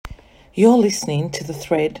You're listening to the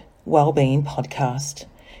Thread Wellbeing Podcast,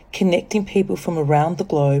 connecting people from around the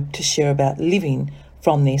globe to share about living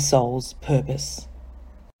from their soul's purpose.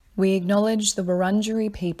 We acknowledge the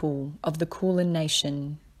Wurundjeri people of the Kulin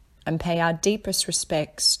Nation and pay our deepest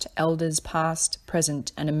respects to elders past,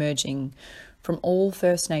 present and emerging from all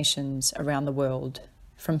First Nations around the world,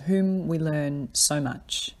 from whom we learn so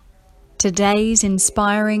much. Today's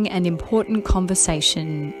inspiring and important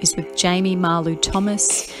conversation is with Jamie Marloo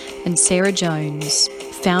Thomas and Sarah Jones,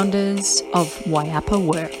 founders of Waiapa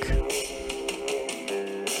Work.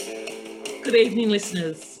 Good evening,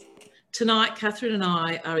 listeners. Tonight, Catherine and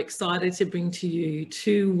I are excited to bring to you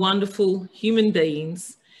two wonderful human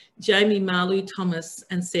beings, Jamie Marloo Thomas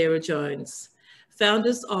and Sarah Jones,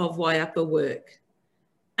 founders of Waiapa Work,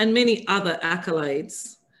 and many other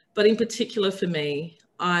accolades. But in particular for me,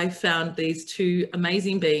 I found these two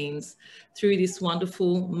amazing beings through this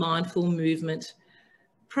wonderful mindful movement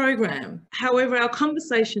program. However, our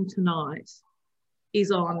conversation tonight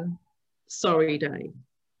is on Sorry Day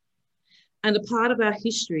and a part of our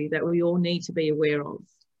history that we all need to be aware of,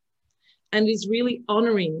 and is really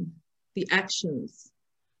honouring the actions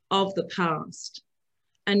of the past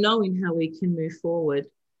and knowing how we can move forward,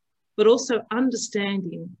 but also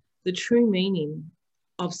understanding the true meaning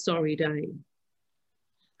of Sorry Day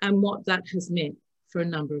and what that has meant for a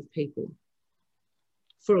number of people,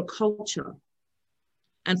 for a culture,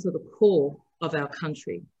 and for the core of our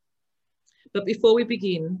country. But before we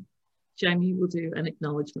begin, Jamie will do an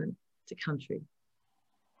acknowledgement to country.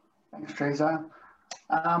 Thanks, Teresa.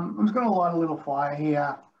 I'm just going to light a little fire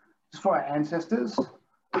here just for our ancestors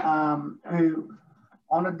who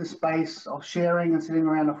honoured the space of sharing and sitting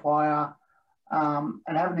around a fire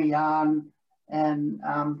and having a yarn and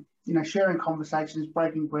sharing conversations,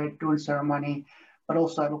 breaking bread, doing ceremony, but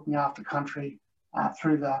also looking after country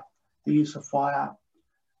through the use of fire.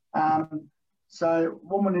 So,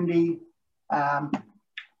 Womanindi,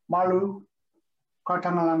 Marloo,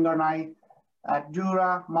 Kartangalanganai,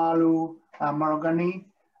 Jura, Marloo, Marogani.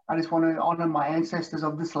 I just want to honour my ancestors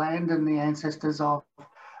of this land and the ancestors of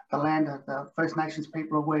the land of the First Nations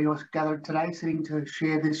people of where you're gathered today, sitting to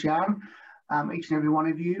share this yarn. Each and every one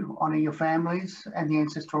of you, honour your families and the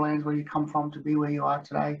ancestral lands where you come from to be where you are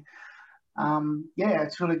today.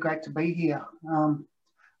 It's really great to be here.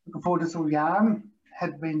 Looking forward to this little yarn.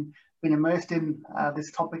 Had been immersed in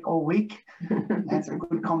this topic all week. Had some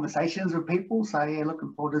good conversations with people. So yeah,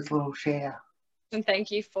 looking forward to this little share. And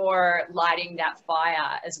thank you for lighting that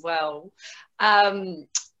fire as well.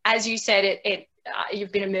 As you said,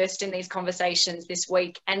 you've been immersed in these conversations this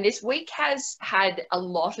week, and this week has had a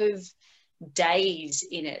lot of days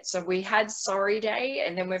in it. So we had Sorry Day,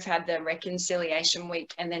 and then we've had the Reconciliation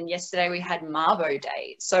Week, and then yesterday we had Mabo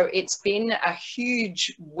Day. So it's been a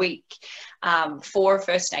huge week for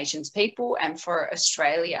First Nations people and for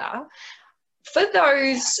Australia. For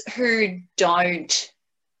those who don't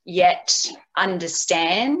yet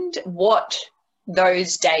understand what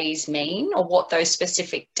those days mean or what those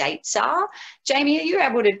specific dates are, Jamie, are you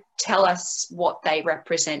able to tell us what they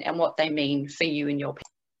represent and what they mean for you and your people?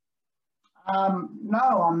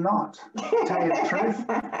 No, I'm not, to tell you the truth.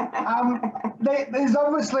 There's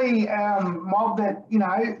obviously mob that,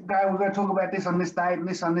 we're going to talk about this on this date and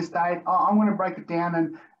this on this date. I'm going to break it down,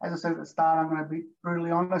 and as I said at the start, I'm going to be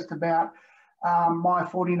brutally honest about my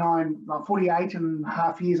 48 and a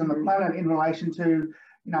half years on the planet in relation to,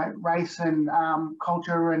 race and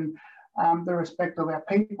culture and the respect of our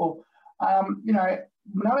people. None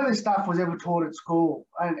of this stuff was ever taught at school.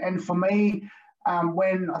 And for me,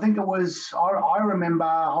 when I think it was, I remember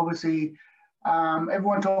obviously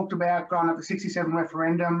everyone talked about growing up the 67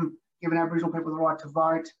 referendum, giving Aboriginal people the right to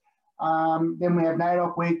vote. Then we had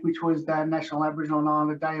NAIDOC Week, which was the National Aboriginal and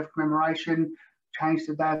Islander Day of Commemoration, changed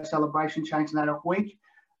the day of celebration, changed NAIDOC Week.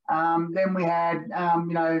 Then we had, I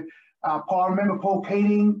remember Paul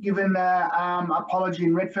Keating giving the apology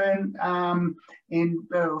in Redfern in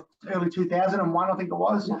early 2001, I think it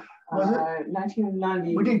was. Was it?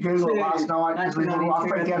 1990. We did Google it last night because I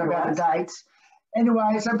freaked out about the dates.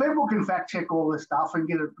 Anyway, so people can fact check all this stuff and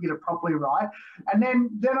get it properly right. And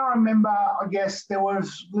then I remember, I guess there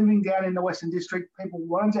was, living down in the Western District, people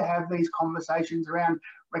wanted to have these conversations around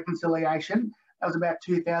reconciliation. That was about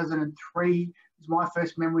 2003. It was my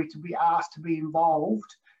first memory to be asked to be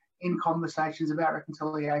involved in conversations about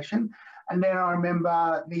reconciliation. And then I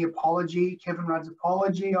remember the apology, Kevin Rudd's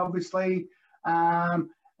apology, obviously.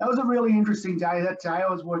 That was a really interesting day. That day I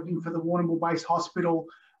was working for the Warrnambool Base Hospital,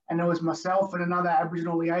 and there was myself and another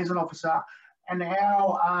Aboriginal liaison officer, and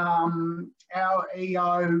our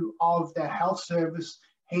EO of the health service,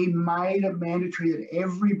 he made it mandatory that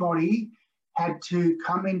everybody had to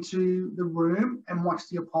come into the room and watch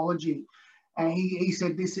the apology. And he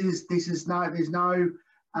said, there's no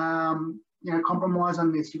compromise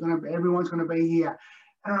on this. Everyone's gonna be here.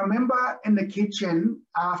 And I remember in the kitchen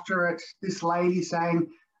after it, this lady saying,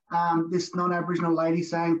 this non-Aboriginal lady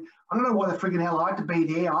saying, I don't know why the friggin' hell I had to be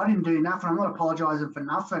there. I didn't do nothing. I'm not apologising for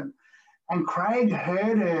nothing. And Craig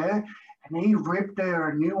heard her and he ripped her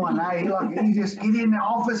a new one. He just get in the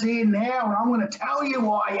office here now and I'm going to tell you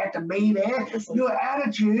why you had to be there. Your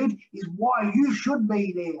attitude is why you should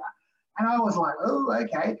be there. And I was like, oh,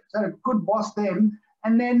 okay. So a good boss then.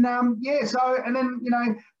 And then,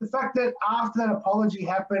 the fact that after that apology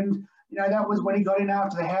happened, that was when he got in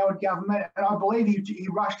after the Howard government. And I believe he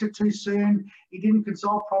rushed it too soon. He didn't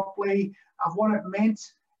consult properly of what it meant.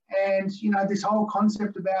 And, this whole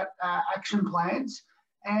concept about action plans.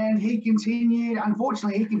 And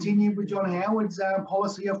unfortunately, he continued with John Howard's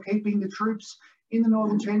policy of keeping the troops in the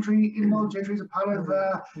Northern Territory as a part of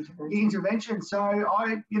the intervention. So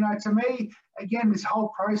to me, again, this whole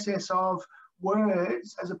process of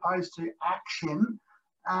words as opposed to action,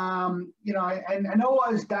 and all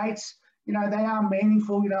those dates, they are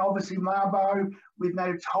meaningful. Obviously Mabo with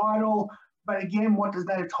native title, but again, what does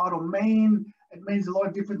native title mean? It means a lot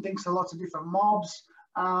of different things to lots of different mobs.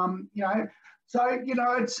 So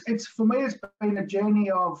it's for me, it's been a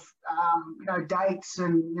journey of dates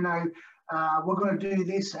and we're going to do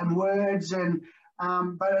this and words and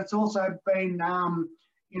but it's also been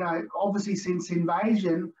obviously since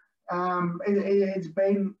invasion, it's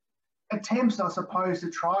been attempts, I suppose, to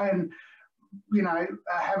try and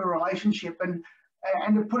have a relationship and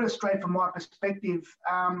to put it straight from my perspective,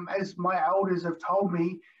 as my elders have told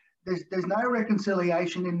me, there's no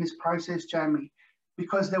reconciliation in this process, Jamie,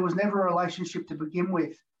 because there was never a relationship to begin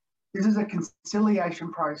with. This is a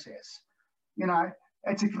conciliation process.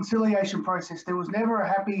 It's a conciliation process. There was never a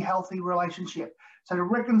happy, healthy relationship. So to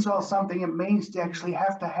reconcile something, it means to actually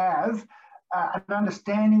have to have an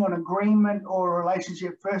understanding or an agreement or a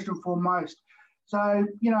relationship first and foremost. So,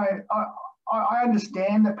 I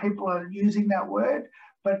understand that people are using that word,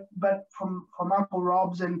 but from Uncle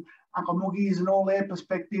Rob's and Uncle Moogie's and all their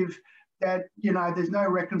perspective, that, there's no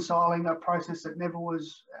reconciling a process that never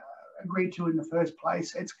was agreed to in the first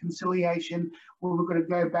place. It's conciliation where we're going to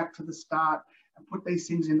go back to the start and put these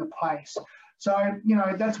things into place. So,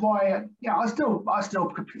 that's why, I still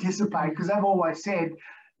participate, because I've always said,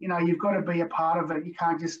 you've got to be a part of it. You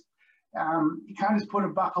can't just put a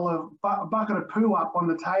bucket of poo up on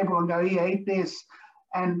the table and go, here, eat this.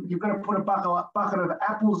 And you've got to put a bucket of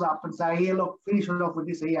apples up and say, here, look, finish it off with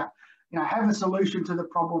this here. Have a solution to the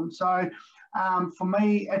problem. So for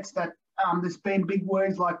me, it's that there's been big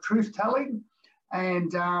words like truth-telling,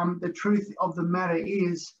 and the truth of the matter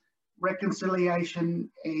is reconciliation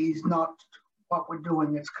is not what we're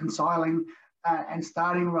doing. It's reconciling and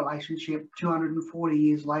starting a relationship 240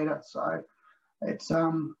 years later. So it's,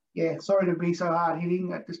 sorry to be so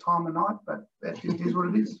hard-hitting at this time of night, but that just is what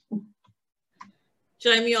it is.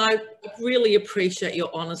 Jamie, I really appreciate your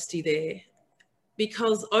honesty there,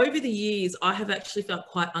 because over the years, I have actually felt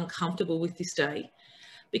quite uncomfortable with this day,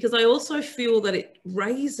 because I also feel that it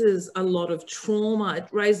raises a lot of trauma, it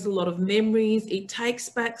raises a lot of memories, it takes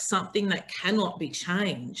back something that cannot be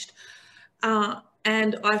changed.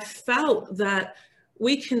 And I felt that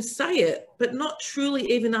we can say it, but not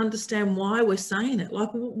truly even understand why we're saying it. Like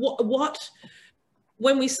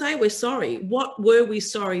when we say we're sorry, what were we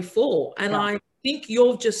sorry for? And I think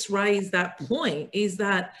you've just raised that point, is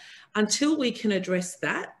that until we can address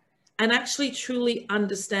that and actually truly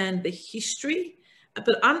understand the history,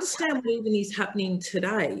 but understand what even is happening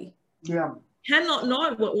today, cannot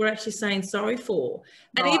know what we're actually saying sorry for.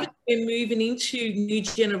 And even we're moving into new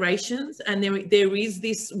generations, and there is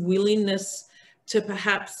this willingness to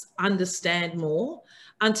perhaps understand more,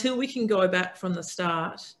 until we can go back from the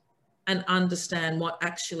start and understand what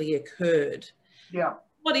actually occurred.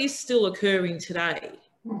 What is still occurring today?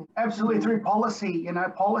 Absolutely, through policy,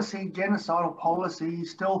 genocidal policy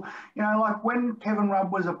still, like when Kevin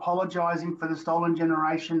Rudd was apologising for the stolen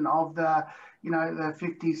generation of the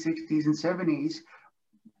 50s, 60s and 70s,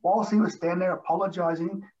 whilst he was standing there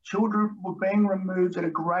apologising, children were being removed at a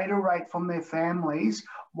greater rate from their families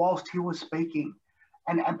whilst he was speaking.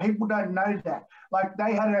 And people don't know that. Like,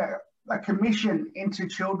 they had a commission into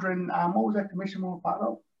children, what was that commission we were part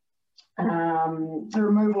of? The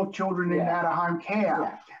removal of children in out-of-home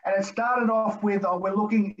care. And it started off with, we're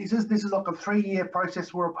looking, this is like a 3-year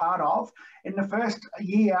process we're a part of. In the first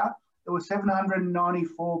year, there were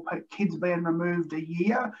 794 kids being removed a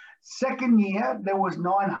year. Second year, there was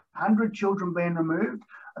 900 children being removed.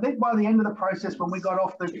 I think by the end of the process, when we got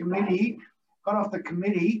off the committee,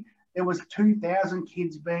 there was 2,000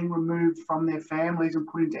 kids being removed from their families and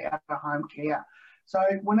put into out-of-home care. So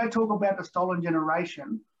when they talk about the stolen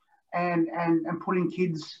generation and putting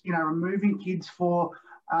kids, you know, removing kids for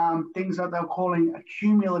things that they're calling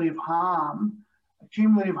accumulative harm.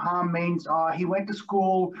 Accumulative harm means he went to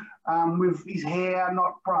school with his hair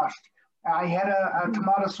not brushed. He had a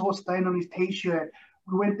tomato sauce stain on his T-shirt.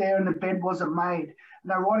 We went there and the bed wasn't made. And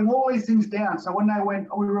they're writing all these things down. So when they went,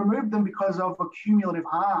 we removed them because of accumulative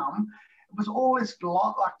harm. It was all this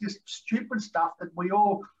lot, like just stupid stuff that we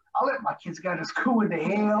all, I let my kids go to school with their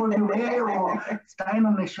hair or stain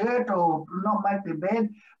on their shirt or not make their bed.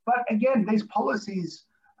 But again, these policies,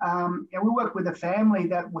 we worked with a family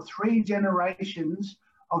that were 3 generations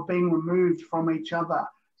of being removed from each other.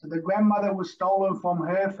 So the grandmother was stolen from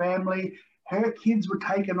her family, her kids were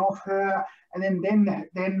taken off her, and then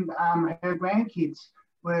her grandkids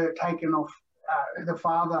were taken off the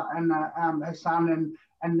father and her son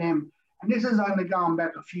and them. And this is only going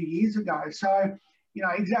back a few years ago. So, you know,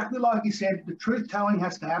 exactly like you said, the truth telling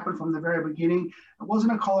has to happen from the very beginning. It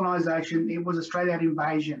wasn't a colonization, it was a straight out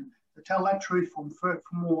invasion. To tell that truth from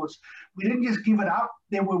wars. We didn't just give it up.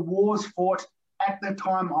 There were wars fought at the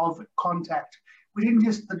time of contact. We didn't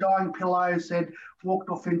just, the dying pillow said, walked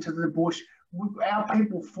off into the bush. Our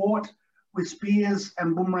people fought with spears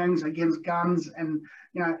and boomerangs against guns and,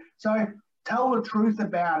 you know, so tell the truth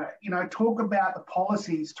about it. You know, talk about the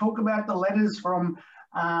policies, talk about the letters from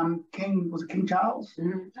King Charles?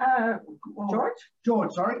 King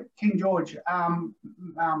George,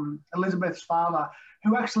 Elizabeth's father,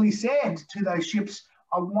 who actually said to those ships,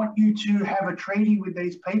 I want you to have a treaty with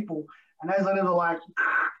these people. And those letters are like,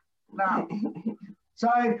 no.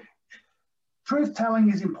 So truth-telling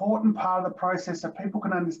is an important part of the process so people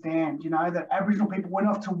can understand, you know, that Aboriginal people went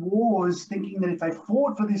off to wars thinking that if they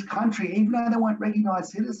fought for this country, even though they weren't recognised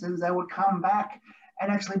citizens, they would come back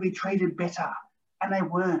and actually be treated better. And they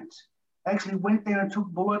weren't. They actually went there and took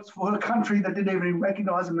bullets for a country that didn't even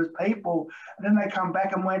recognise them as people. And then they come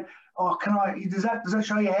back and went, oh, does that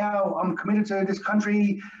show you how I'm committed to this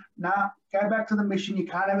country? Nah, go back to the mission. You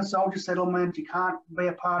can't have a soldier settlement. You can't be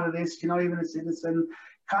a part of this. You're not even a citizen.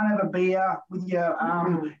 Can't have a beer with your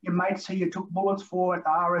mates who you took bullets for at the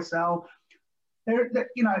RSL.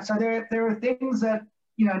 So there are things that,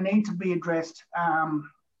 you know, need to be addressed,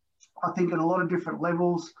 I think, at a lot of different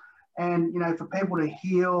levels. And, you know, for people to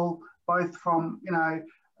heal both from, you know,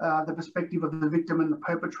 the perspective of the victim and the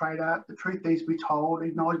perpetrator, the truth needs to be told,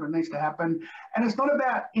 acknowledgement needs to happen. And it's not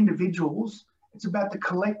about individuals, it's about the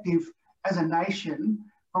collective as a nation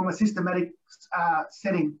from a systematic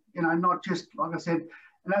setting, you know, not just, like I said,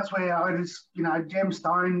 and that's where I just, you know,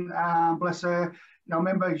 Gemstone, bless her, you know, I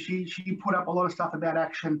remember she put up a lot of stuff about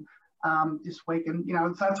action this week. And, you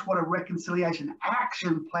know, that's what a reconciliation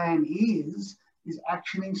action plan is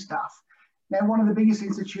actioning stuff. Now, one of the biggest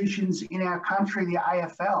institutions in our country, the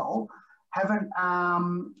AFL, haven't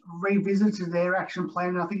revisited their action plan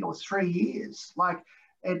in, I think it was 3 years. Like,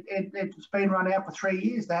 it's been run out for 3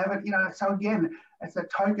 years. They haven't, you know, so again, it's the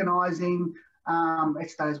tokenising,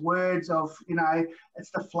 it's those words of, you know,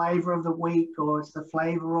 it's the flavour of the week or it's the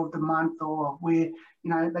flavour of the month or where, you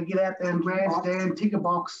know, they get out there and grandstand, tick a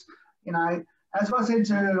box, you know. As I said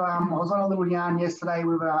to, I was on a little yarn yesterday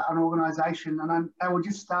with an organisation and they were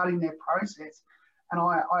just starting their process and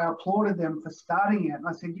I applauded them for starting it. And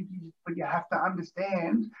I said, but you have to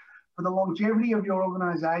understand for the longevity of your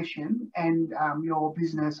organisation and your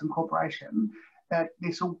business and corporation that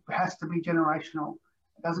this all has to be generational.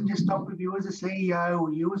 It doesn't just stop with you as a CEO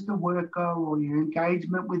or you as the worker or your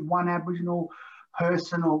engagement with one Aboriginal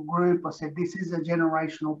person or group. I said, this is a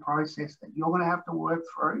generational process that you're going to have to work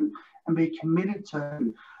through and be committed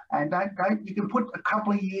to. And you can put a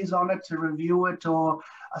couple of years on it to review it, or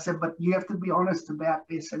I said, but you have to be honest about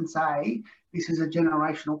this and say, this is a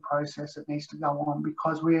generational process that needs to go on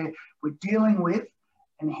because we're dealing with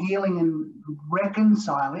and healing and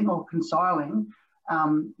reconciling or consiling,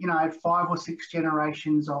 you know, 5 or 6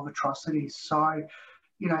 generations of atrocities. So,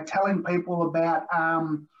 you know, telling people about,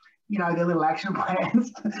 you know, their little action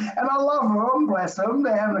plans. And I love them, bless them.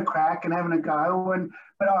 They're having a crack and having a go.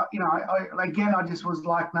 But I just was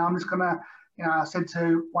like, no, I'm just going to, you know, I said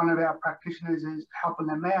to one of our practitioners who's helping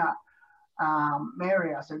them out,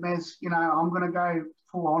 Mary, I said, Mez, you know, I'm going to go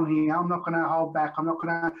full on here. I'm not going to hold back. I'm not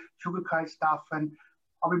going to sugarcoat stuff. And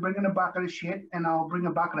I'll be bringing a bucket of shit and I'll bring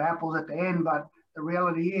a bucket of apples at the end. But the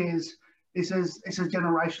reality is, this is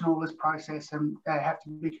generational, this process, and they have to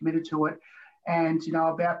be committed to it. And, you know,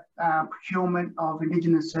 about procurement of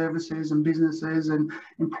Indigenous services and businesses and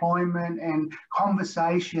employment and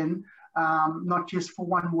conversation. not just for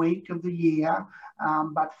 1 week of the year,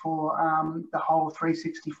 but for the whole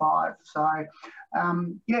 365. So,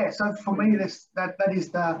 yeah, so for me, that's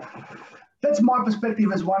my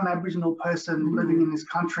perspective as one Aboriginal person living in this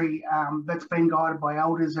country, that's been guided by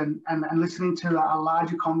elders and listening to a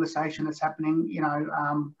larger conversation that's happening, you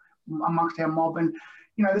know, amongst our mob. And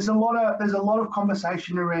you know, there's a lot of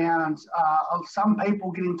conversation around some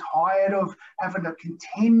people getting tired of having to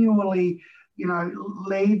continually, you know,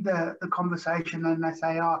 lead the conversation, and they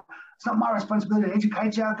say, "Oh, it's not my responsibility to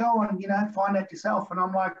educate you. Go and, you know, find out yourself." And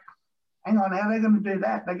I'm like, hang on, how are they going to do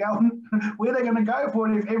that? They go, where are they going to go for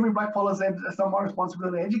it if every blackfellow said it's not my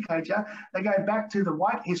responsibility to educate you? They go back to the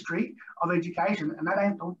white history of education, and that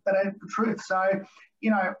ain't the truth. So,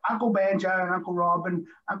 you know, Uncle Banjo and Uncle Rob and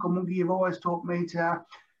Uncle Moogie have always taught me to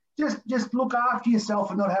just look after yourself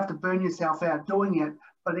and not have to burn yourself out doing it.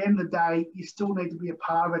 But at the end of the day, you still need to be a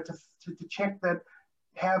part of it to check that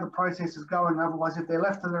how the process is going. Otherwise, if they're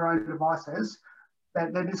left to their own devices,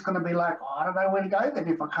 that they're just going to be like, oh, I don't know where to go then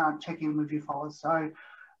if I can't check in with your followers. So,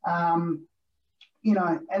 you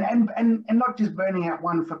know, and not just burning out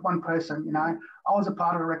one person. You know, I was a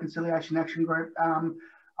part of a reconciliation action group. I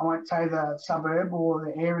won't say the suburb or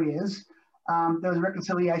the areas. There was a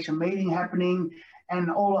reconciliation meeting happening, and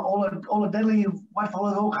all the deadly white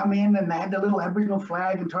fellas all come in, and they had the little Aboriginal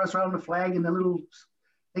flag and Torres Strait Islander flag and the little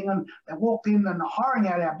thing on. They walked in and hiring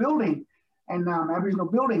out our building. And Aboriginal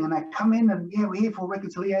building, and they come in and, yeah, we're here for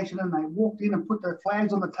reconciliation, and they walked in and put the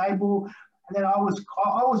flags on the table, and then I was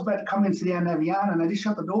about to come in, sit down and have a yarn, and they just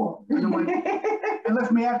shut the door and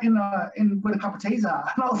left me out in with a cup of tea, and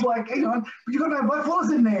I was like, hang on, but you got no black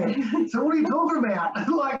fellas in there, so what are you talking about?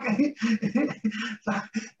 Like, so,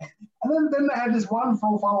 and then they had this one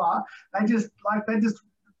full fella, they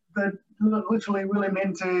literally really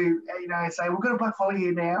meant to, you know, say, we've got a black fella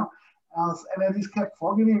here now. And they just kept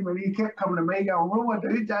flogging him, and he kept coming to me going, what do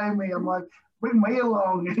I do, Jamie? I'm like, bring me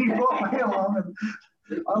along. And he brought me along,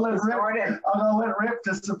 and I let Rep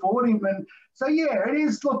to support him. And so, yeah, it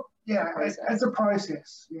is, look, yeah, it's a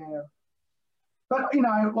process, yeah. But, you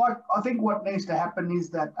know, like, I think what needs to happen is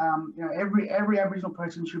that, you know, every Aboriginal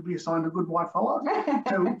person should be assigned a good white fella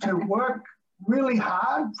to work really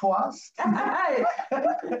hard for us. pay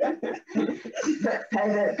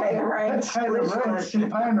the rent. She's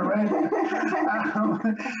paying the rent.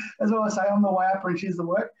 That's what I say, I'm the way up and she's the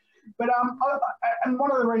work. But and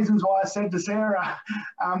one of the reasons why I said to Sarah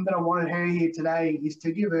that I wanted her here today is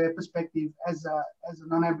to give her perspective as a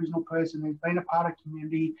non-Aboriginal person who's been a part of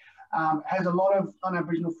community, has a lot of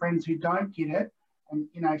non-Aboriginal friends who don't get it. And,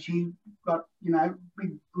 you know, she got, you know,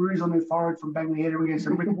 big bruise on her forehead from banging her head against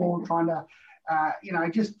a brick wall trying to, you know,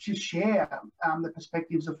 just share the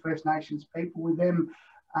perspectives of First Nations people with them.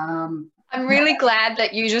 I'm really glad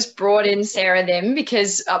that you just brought in Sarah then,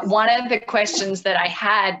 because one of the questions that I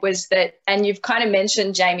had was that, and you've kind of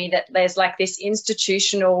mentioned, Jamie, that there's like this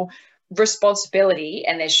institutional responsibility,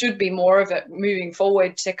 and there should be more of it moving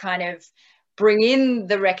forward to kind of bring in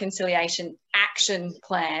the reconciliation action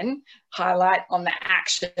plan, highlight on the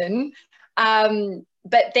action.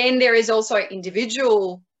 But then there is also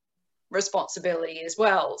individual responsibility as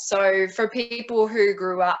well. So for people who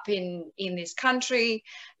grew up in this country,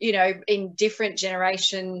 you know, in different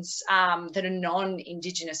generations that are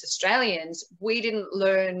non-Indigenous Australians, we didn't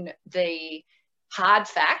learn the hard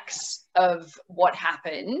facts of what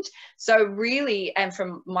happened. So really, and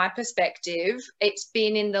from my perspective, it's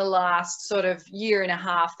been in the last sort of year and a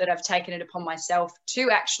half that I've taken it upon myself to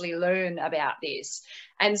actually learn about this.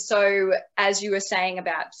 And so, as you were saying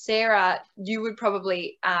about Sarah, you would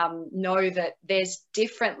probably know that there's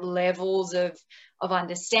different levels of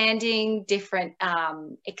understanding, different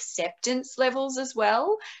acceptance levels as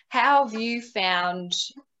well. How have you found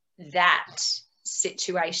that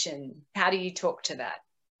situation? How do you talk to that?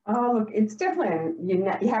 Oh, look, it's definitely,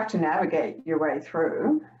 you have to navigate your way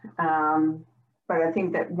through. But I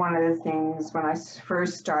think that one of the things when I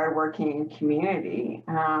first started working in community,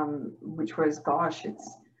 which was, gosh,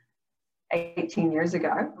 it's 18 years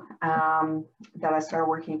ago that I started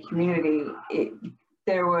working in community, it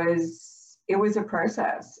was a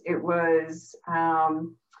process. It was,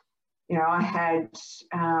 you know, I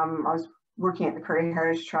was working at the Curry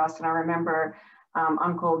Heritage Trust, and I remember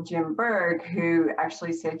Uncle Jim Berg, who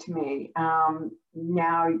actually said to me,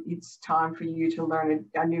 now it's time for you to learn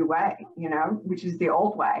a new way, you know, which is the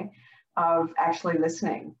old way of actually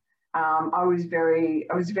listening. I was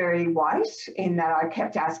very white in that I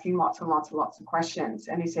kept asking lots and lots of questions.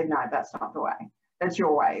 And he said, no, that's not the way. That's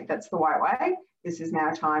your way. That's the white way. This is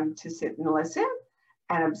now time to sit and listen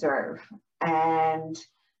and observe. And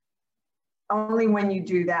only when you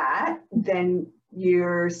do that, then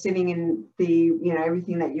you're sitting in the, you know,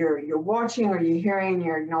 everything that you're watching or you're hearing,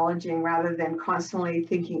 you're acknowledging, rather than constantly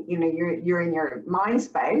thinking, you know, you're in your mind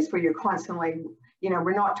space where you're constantly, you know,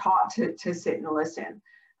 we're not taught to sit and listen.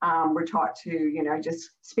 We're taught to, you know, just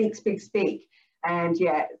speak. And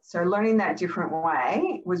yeah, so learning that different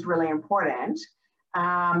way was really important.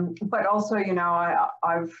 But also, you know,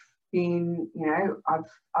 I've been, you know, I've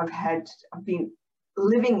been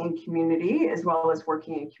living in community as well as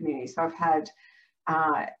working in community. So I've had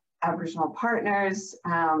Aboriginal partners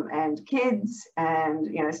and kids and,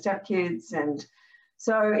 you know, stepkids. And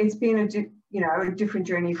so it's been a different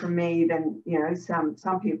journey for me than, you know,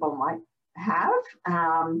 some people might have.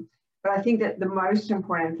 But I think that the most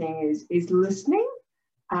important thing is listening,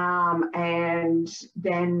 and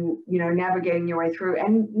then, you know, navigating your way through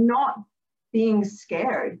and not being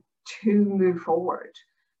scared to move forward.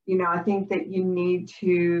 You know, I think that we need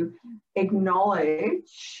to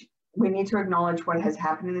acknowledge what has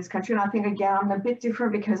happened in this country. And I think, again, I'm a bit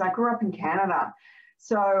different because I grew up in Canada.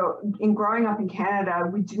 So in growing up in Canada,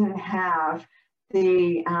 we didn't have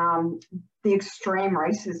the extreme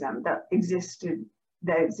racism that exists in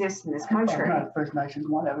this country. I know First Nations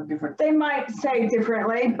might have a different. They might say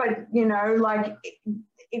differently, but, you know, like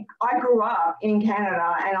I grew up in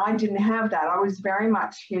Canada and I didn't have that. I was very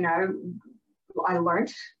much, you know, I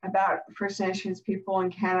learned about First Nations people in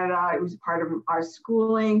Canada. It was part of our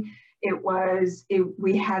schooling.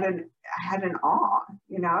 We had an awe,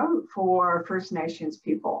 you know, for First Nations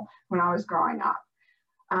people when I was growing up.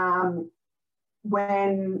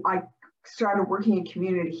 When I started working in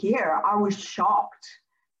community here, I was shocked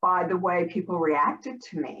by the way people reacted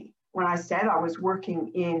to me when I said I was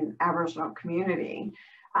working in Aboriginal community.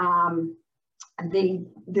 The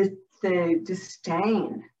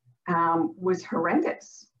disdain was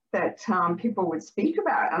horrendous that people would speak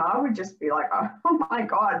about, and I would just be like, oh my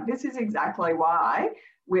God, this is exactly why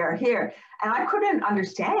we are here. And I couldn't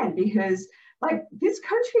understand, because like this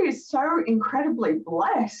country is so incredibly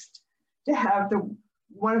blessed to have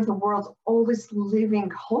one of the world's oldest living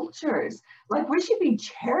cultures. Like, we should be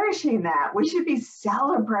cherishing that. We should be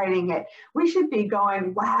celebrating it. We should be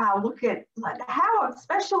going, wow, look at, like, how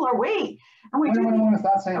special are we? And we do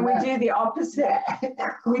the opposite.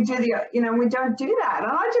 We do we don't do that.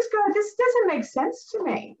 And I just go, this doesn't make sense to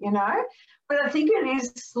me, you know? But I think it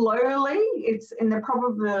is slowly, it's in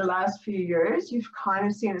probably the last few years, you've kind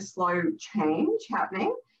of seen a slow change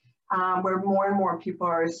happening. Where more and more people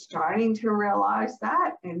are starting to realize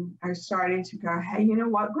that and are starting to go, hey, you know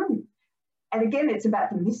what? And again, it's about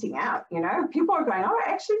the missing out, you know? People are going, oh, we're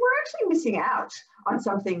actually missing out on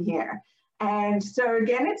something here. And so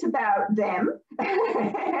again, it's about them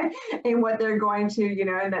and what they're going to, you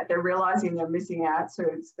know, that they're realizing they're missing out. So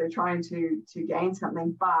they're trying to gain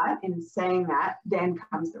something. But in saying that, then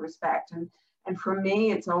comes the respect. And for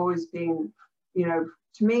me, it's always been, you know,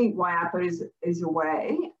 to me, Waiapa is a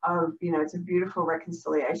way of, you know, it's a beautiful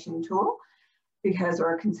reconciliation tool because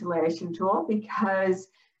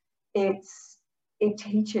it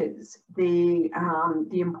teaches the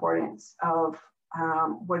importance of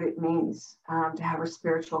what it means to have a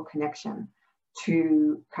spiritual connection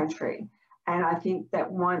to country. And I think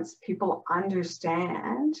that once people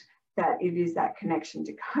understand that it is that connection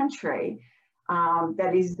to country,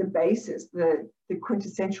 that is the basis, the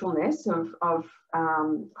quintessentialness of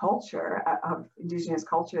culture, of Indigenous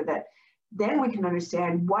culture, that then we can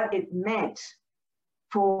understand what it meant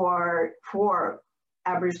for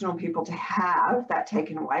Aboriginal people to have that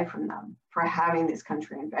taken away from them, for having this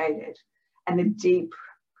country invaded, and the deep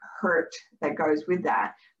hurt that goes with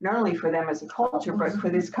that, not only for them as a culture, but for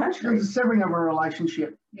this country. It's a severing of a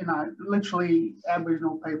relationship, you know, literally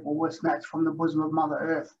Aboriginal people were snatched from the bosom of Mother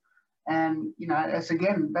Earth. And, you know, it's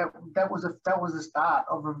again, that was the start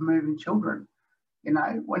of removing children. You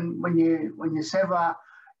know, when you sever,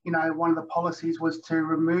 you know, one of the policies was to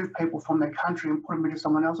remove people from their country and put them into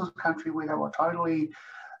someone else's country where they were totally,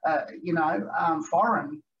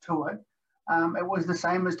 foreign to it. It was the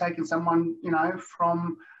same as taking someone, you know,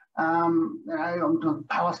 from,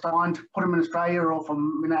 Palestine to put them in Australia, or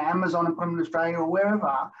from, you know, Amazon and put them in Australia, or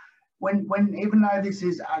wherever. When even though this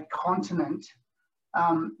is a continent,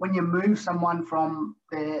 when you move someone from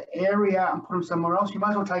their area and put them somewhere else, you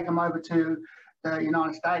might as well take them over to the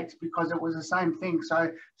United States, because it was the same thing.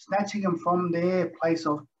 So snatching them from their place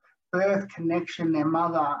of birth, connection, their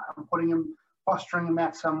mother, and fostering them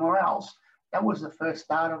out somewhere else, that was the first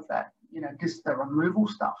start of that, you know, just the removal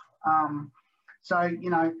stuff. So, you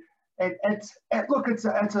know, it's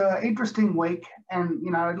an interesting week. And, you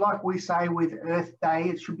know, like we say with Earth Day,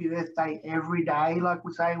 it should be Earth Day every day. Like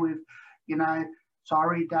we say with, you know,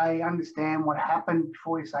 sorry day, understand what happened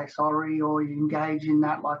before you say sorry, or you engage in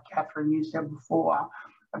that, like Catherine, you said before,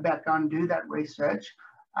 about going and do that research.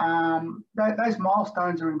 Those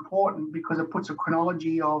milestones are important because it puts a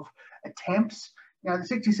chronology of attempts. You know, the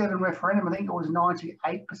 67 referendum, I think it was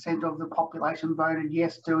 98% of the population voted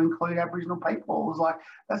yes to include Aboriginal people. It was like,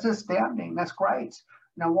 that's astounding. That's great.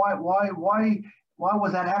 You know, why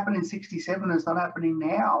was that happening in 67? It's not happening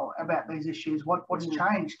now about these issues. What's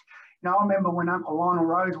changed? You know, I remember when Uncle Lionel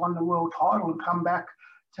Rose won the world title and come back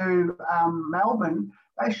to Melbourne,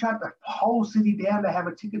 they shut the whole city down to have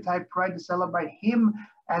a ticker tape parade to celebrate him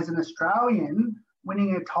as an Australian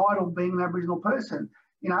winning a title being an Aboriginal person.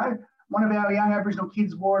 You know, one of our young Aboriginal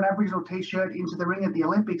kids wore an Aboriginal T-shirt into the ring at the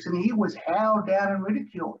Olympics, and he was howled down and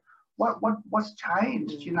ridiculed. What's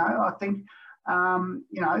changed? You know, I think,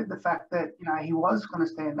 you know, the fact that, you know, he was going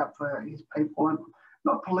to stand up for his people and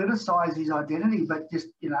not politicise his identity, but just,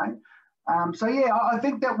 you know. So, yeah, I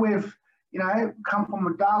think that we've, you know, come from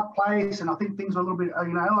a dark place, and I think things are a little bit,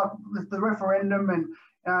 you know, like the referendum and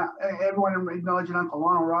everyone acknowledging Uncle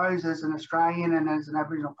Lionel Rose as an Australian and as an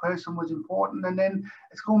Aboriginal person was important, and then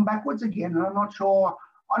it's gone backwards again, and I'm not sure,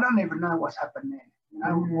 I don't even know what's happened there. You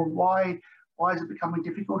know, why is it becoming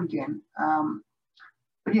difficult again?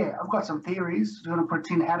 But yeah, I've got some theories. If you want to put a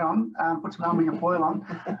tin hat on, put some aluminium foil on.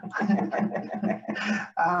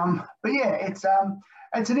 But yeah, it's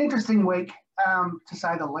an interesting week, to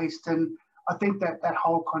say the least, and I think that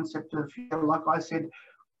whole concept of, you know, like I said,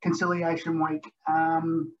 Conciliation Week.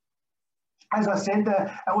 As I said,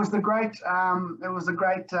 it was the great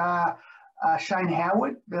Shane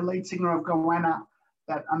Howard, the lead singer of Goanna,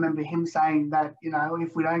 that I remember him saying that, you know,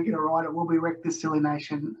 if we don't get it right, it will be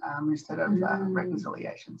Reconciliation instead of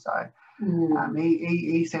reconciliation. So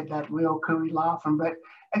he said that, we all could be laughing. But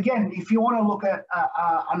again, if you want to look at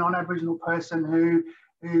a non-Aboriginal person who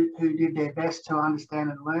did their best to understand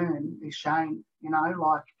and learn, is Shane. You know,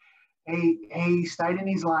 like he stayed in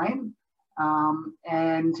his lane,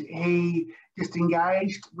 and he just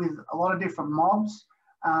engaged with a lot of different mobs.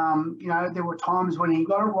 You know, there were times when he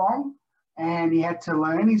got it wrong, and he had to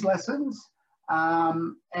learn his lessons.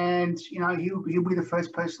 And you know, he'll be the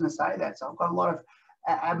first person to say that. So I've got a lot of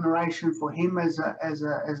admiration for him as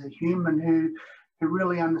a human who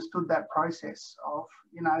really understood that process of,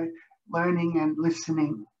 you know, learning and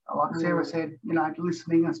listening. Like Sarah said, you know,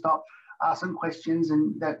 listening and stop asking questions,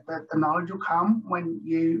 and that the knowledge will come when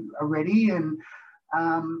you are ready, and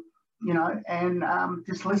you know, and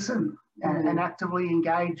just listen and actively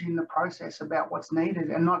engage in the process about what's needed,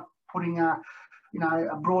 and not putting a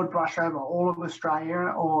broad brush over all of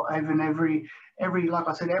Australia, or even every, like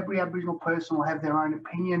I said, every Aboriginal person will have their own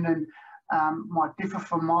opinion, and might differ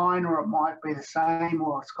from mine, or it might be the same,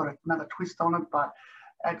 or it's got another twist on it. But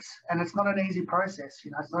it's not an easy process.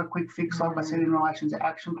 You know, it's not a quick fix. Like I said, in relation to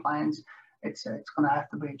action plans, it's going to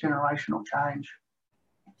have to be a generational change.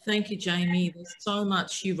 Thank you, Jamie. There's so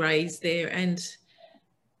much you raised there, and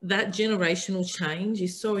that generational change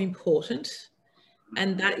is so important.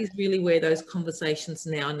 And that is really where those conversations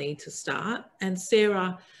now need to start. And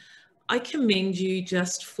Sarah, I commend you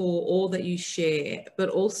just for all that you share, but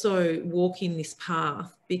also walking this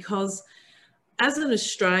path, because as an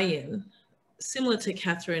Australian, similar to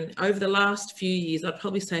Catherine, over the last few years, I'd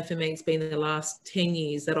probably say for me, it's been the last 10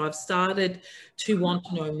 years that I've started to want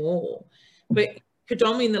to know more. But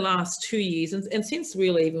predominantly in the last 2 years, and since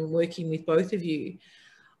really even working with both of you,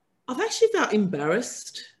 I've actually felt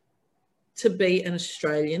embarrassed to be an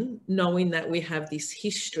Australian, knowing that we have this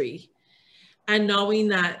history and knowing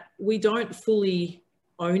that we don't fully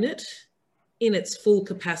own it in its full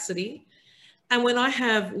capacity. And when I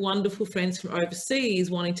have wonderful friends from overseas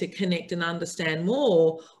wanting to connect and understand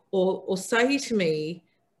more, or say to me,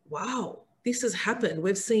 wow, this has happened,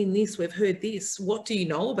 we've seen this, we've heard this, what do you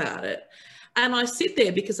know about it? And I sit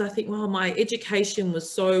there because I think, well, my education was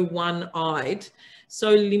so one-eyed,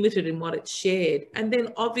 so limited in what it shared. And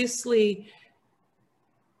then obviously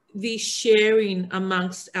the sharing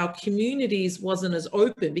amongst our communities wasn't as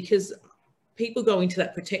open, because people go into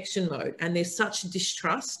that protection mode and there's such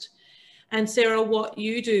distrust. And Sarah, what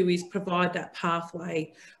you do is provide that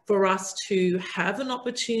pathway for us to have an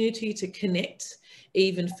opportunity to connect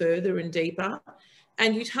even further and deeper.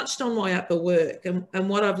 And you touched on my upper work. And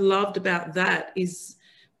what I've loved about that is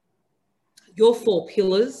your 4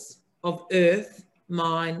 pillars of earth,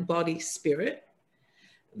 mind, body, spirit.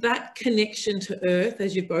 That connection to earth,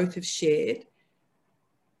 as you both have shared,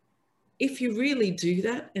 if you really do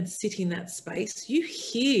that and sit in that space, you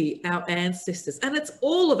hear our ancestors, and it's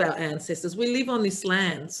all of our ancestors. We live on this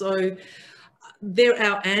land, so they're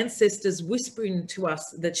our ancestors whispering to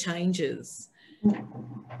us the changes.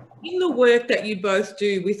 In the work that you both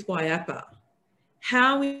do with Waiapa,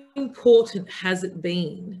 how important has it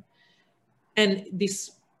been, and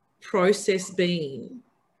this process been,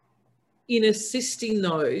 in assisting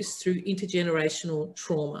those through intergenerational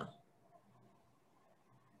trauma?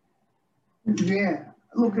 Yeah,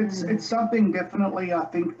 look, it's something definitely, I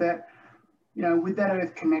think that, you know, with that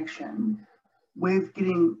earth connection, with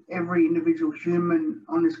getting every individual human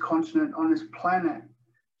on this continent, on this planet,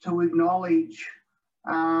 to acknowledge,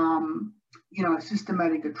 you know,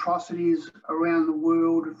 systematic atrocities around the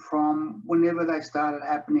world from whenever they started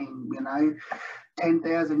happening, you know,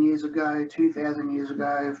 10,000 years ago, 2,000 years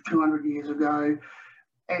ago, 200 years ago.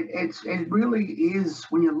 It really is,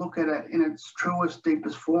 when you look at it in its truest,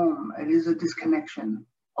 deepest form, it is a disconnection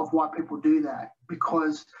of why people do that,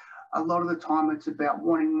 because a lot of the time it's about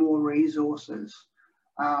wanting more resources.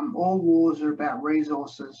 All wars are about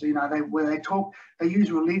resources. You know, they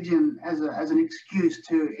use religion as an excuse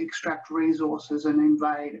to extract resources and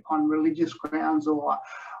invade on religious grounds or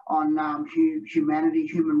on humanity,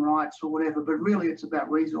 human rights or whatever. But really it's about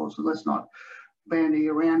resources. Let's not bandy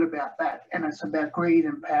around about that. And it's about greed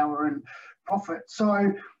and power and profit.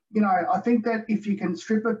 So, you know, I think that if you can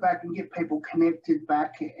strip it back and get people connected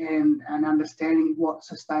back and understanding what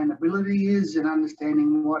sustainability is and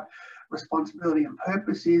understanding what responsibility and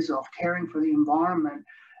purpose is of caring for the environment,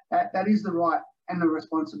 that is the right and the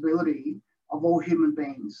responsibility of all human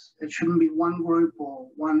beings. It shouldn't be one group or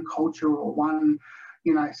one culture or one,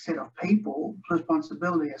 you know, set of people's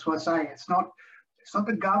responsibility. That's why I say it's not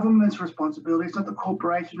the government's responsibility, it's not the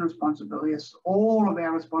corporation's responsibility, it's all of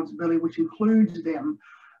our responsibility, which includes them.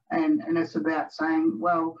 And it's about saying,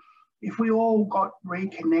 well, if we all got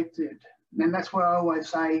reconnected, and that's what I always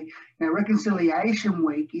say, you know, Reconciliation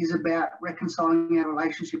Week is about reconciling our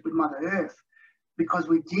relationship with Mother Earth, because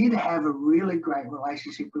we did have a really great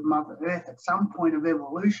relationship with Mother Earth at some point of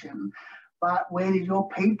evolution, but where did your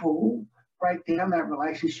people break down that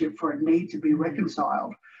relationship for a need to be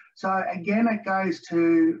reconciled? So again, it goes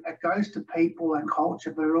to people and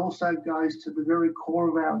culture, but it also goes to the very core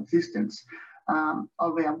of our existence, of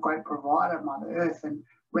our great provider, Mother Earth, and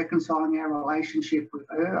reconciling our relationship with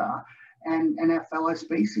her and our fellow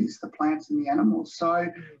species, the plants and the animals. So,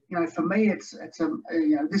 you know, for me, it's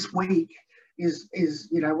you know, this week is,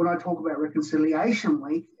 you know, when I talk about Reconciliation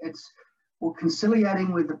Week, we're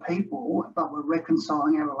conciliating with the people, but we're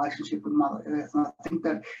reconciling our relationship with Mother Earth. And I think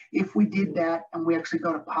that if we did that and we actually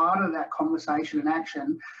got a part of that conversation and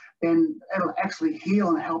action, then it'll actually heal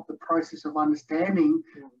and help the process of understanding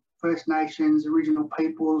First Nations, Aboriginal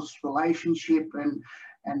peoples' relationship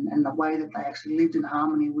and the way that they actually lived in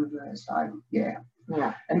harmony with her. So, yeah.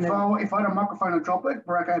 Yeah. If I had a microphone, I'd drop it,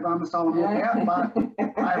 Barack Obama style, and walk out,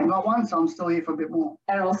 but I haven't got one, so I'm still here for a bit more.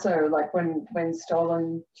 And also, like when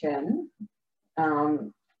Stolen Gen,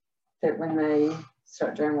 that when they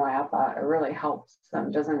start doing Waiapa, it really helps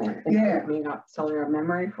them, doesn't it? It's opening up cellular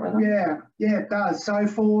memory for them. Yeah, it does. So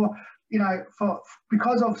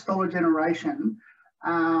because of Stolen Generation,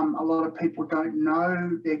 a lot of people don't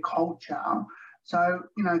know their culture. So,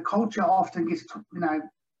 you know, culture often gets, you know,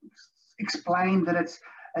 explained that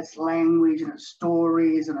it's language and it's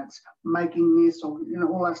stories and it's making this or, you know,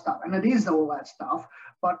 all that stuff. And it is all that stuff.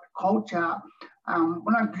 But culture,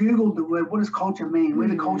 when I Googled the word, what does culture mean? Where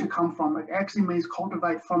did culture come from? It actually means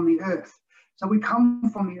cultivate from the earth. So we come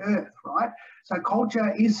from the earth, right? So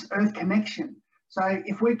culture is earth connection. So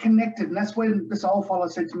if we're connected, and that's when this old fellow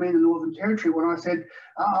said to me in the Northern Territory when I said,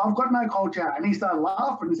 I've got no culture. And he started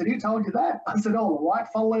laughing and said, who told you that? I said, oh, the white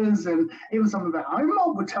fellas and even some of our own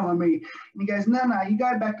mob were telling me. And he goes, no, you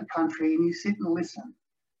go back to country and you sit and listen,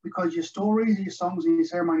 because your stories, your songs and your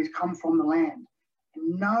ceremonies come from the land.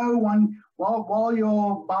 And no one, while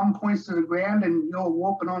your bum points to the ground and you're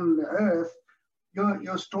walking on the earth,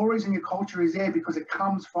 your stories and your culture is there because it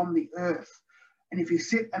comes from the earth. And if you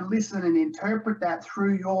sit and listen and interpret that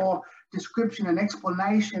through your description and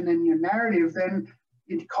explanation and your narrative, then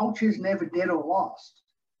your culture is never dead or lost.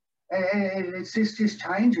 It just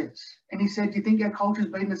changes. And he said, do you think our culture's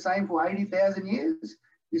been the same for 80,000 years?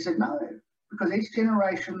 He said, no, because each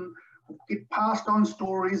generation will get passed on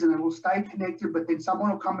stories and it will stay connected, but then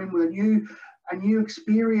someone will come in with a new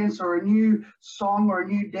experience or a new song or a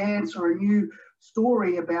new dance or a new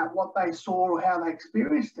story about what they saw or how they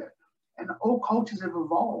experienced it. And all cultures have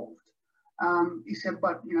evolved. He said,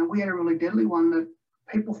 but, you know, we had a really deadly one that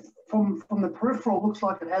people from the peripheral looks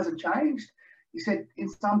like it hasn't changed. He said, in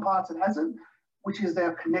some parts it hasn't, which is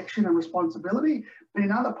their connection and responsibility, but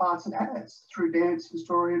in other parts it has, through dance and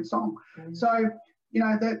story and song. So, you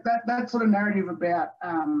know, that sort of narrative about,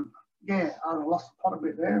 yeah, I lost the plot a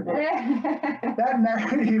bit there. But that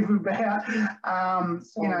narrative about,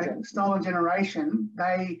 you know, stolen generation,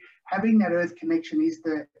 having that earth connection is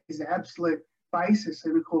the absolute basis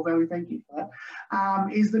and the core value. Thank you for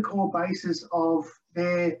that. Is the core basis of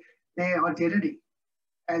their identity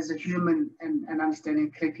as a human and understanding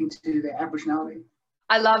and connecting to their Aboriginality.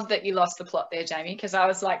 I love that you lost the plot there, Jamie, because I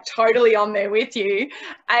was like totally on there with you.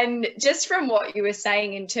 And just from what you were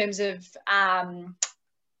saying in terms of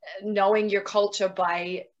knowing your culture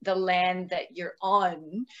by the land that you're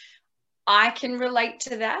on, I can relate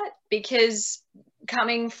to that, because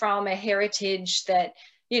coming from a heritage that,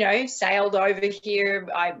 you know, sailed over here,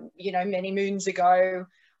 many moons ago,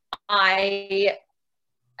 I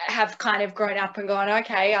have kind of grown up and gone,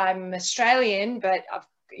 okay, I'm Australian, but I've,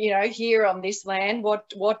 you know, here on this land,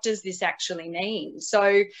 what does this actually mean?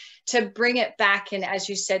 So to bring it back, and as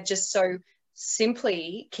you said, just so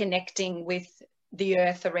simply connecting with the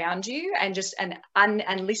earth around you and just and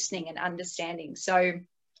listening and understanding. So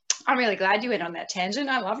I'm really glad you went on that tangent.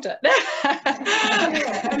 I loved it.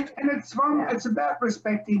 Yeah, and it's about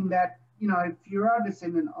respecting that, you know, if you are a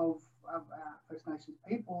descendant of First Nations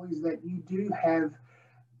people, is that you do have,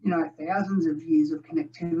 you know, thousands of years of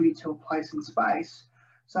connectivity to a place in space.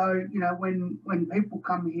 So, you know, when people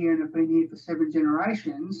come here and have been here for 7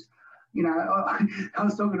 generations, you know, I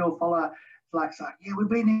was talking to a fella, like, yeah, we've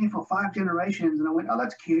been here for 5 generations. And I went, oh,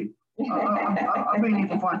 that's cute. I've been here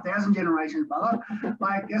for 5,000 generations, brother.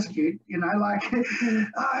 Like, that's cute. You know, like, oh,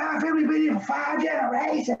 our family's been here for 5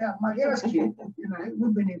 generations. I'm like, yeah, that's cute. You know,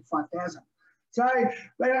 we've been here for 5,000. So,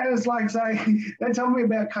 but it's like, say, they tell me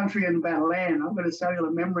about country and about land. I've got a cellular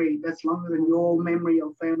memory that's longer than your memory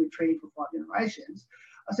of family tree for 5 generations.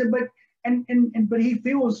 I said, but he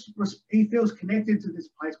feels connected to this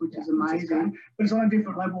place, which is amazing, but it's on a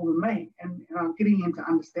different level than me. And I'm getting him to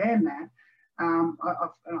understand that.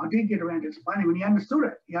 I did get around to explaining when he understood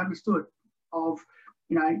it. He understood of,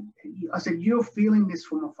 you know, I said, you're feeling this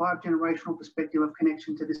from a 5-generational perspective of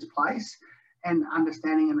connection to this place and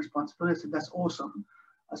understanding and responsibility. I said, that's awesome.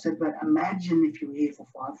 I said, but imagine if you were here for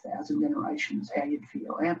 5,000 generations, how you'd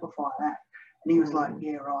feel. Amplify that. And he was like,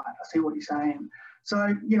 yeah, right. I see what you're saying.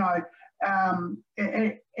 So, you know,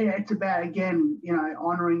 it's about, again, you know,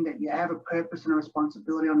 honouring that you have a purpose and a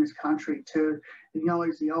responsibility on this country to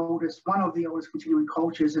acknowledge one of the oldest continuing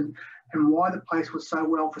cultures and why the place was so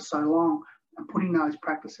well for so long, and putting those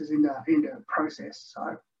practices into process.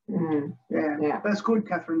 So, yeah, that's good,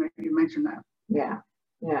 Catherine, that you mentioned that. Yeah.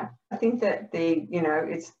 I think that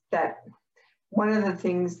it's that one of the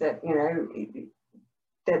things that, you know,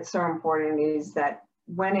 that's so important is that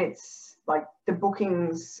when it's like the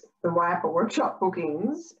bookings, the WIAPA workshop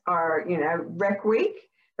bookings are, you know, Rec Week,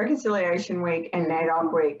 Reconciliation Week and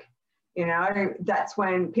NAIDOC Week, you know, that's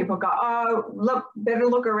when people go, oh, better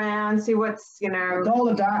look around, see what's, you know,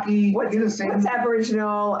 what's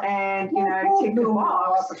Aboriginal, and, you know, tick the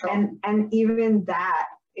box. And even that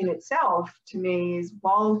in itself, to me, is,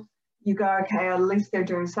 well, you go, okay, at least they're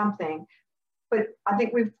doing something. But I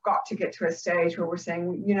think we've got to get to a stage where we're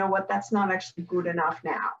saying, you know what, that's not actually good enough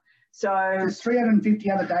now. So there's 350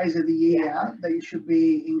 other days of the year that you should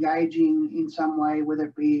be engaging in some way, whether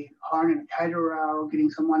it be hiring a caterer or getting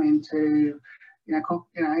someone into, you know, cook,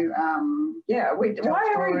 you know.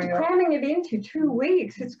 Why are we cramming it into 2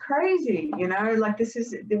 weeks? It's crazy, you know. Like,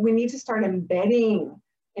 we need to start embedding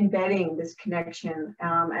this connection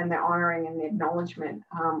and the honouring and the acknowledgement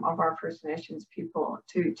of our First Nations people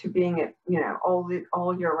to being it, you know,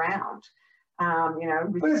 all year round. You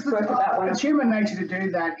know, it's human nature to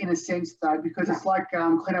do that in a sense, though, because it's like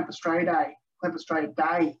Clean Up Australia Day. What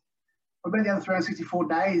about the other 364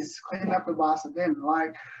 days? Clean up the bastard then.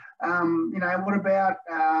 Like, you know, what about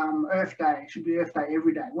Earth Day? It should be Earth Day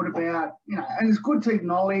every day. What about, you know, and it's good to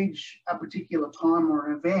acknowledge a particular time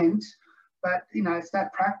or an event, but, you know, it's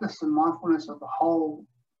that practice and mindfulness of the whole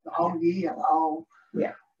year, the whole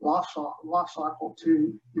life cycle to,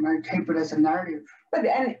 you know, keep it as a narrative. But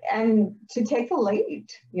and to take the lead,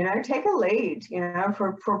 you know,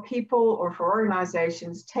 for people or for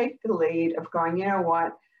organizations, take the lead of going, you know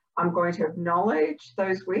what, I'm going to acknowledge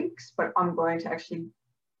those weeks, but I'm going to actually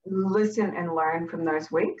listen and learn from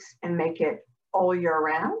those weeks and make it all year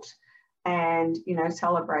round, and, you know,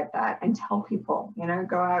 celebrate that and tell people, you know,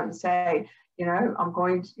 go out and say, you know, I'm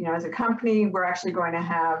going to, you know, as a company, we're actually going to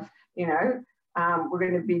have, you know, we're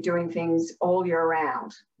going to be doing things all year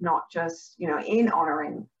round, not just, you know, in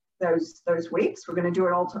honouring those weeks. We're going to do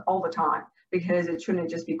it all the time, because it shouldn't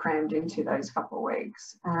just be crammed into those couple of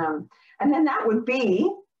weeks. And then that would be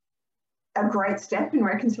a great step in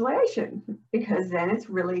reconciliation, because then it's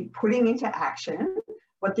really putting into action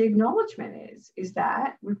what the acknowledgement is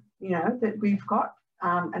that that we've got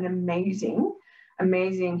an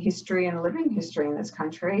amazing history and living history in this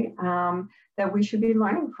country that we should be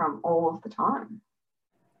learning from all of the time.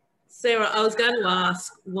 Sarah, I was going to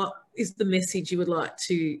ask, what is the message you would like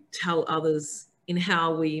to tell others in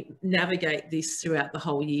how we navigate this throughout the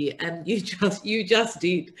whole year? And you just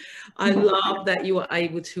did. I love that you were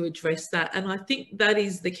able to address that. And I think that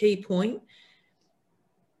is the key point.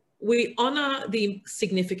 We honour the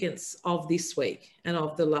significance of this week and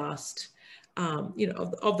of the last, of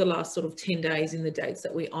the last sort of 10 days in the dates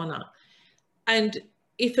that we honour. And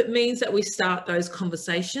if it means that we start those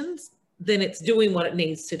conversations, then it's doing what it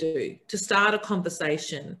needs to do to start a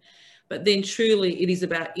conversation. But then truly it is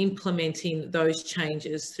about implementing those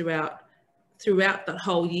changes throughout that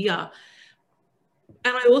whole year.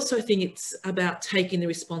 And I also think it's about taking the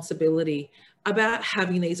responsibility, about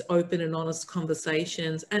having these open and honest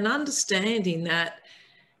conversations and understanding that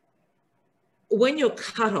when you're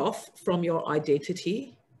cut off from your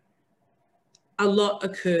identity, a lot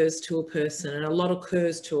occurs to a person and a lot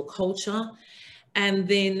occurs to a culture. And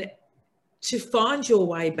then to find your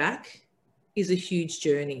way back is a huge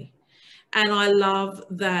journey. And I love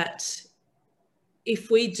that if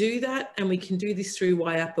we do that, and we can do this through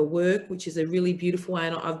Waiapa work, which is a really beautiful way,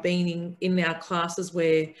 and I've been in our classes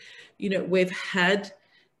where, we've had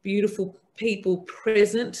beautiful people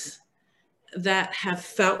present that have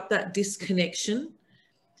felt that disconnection.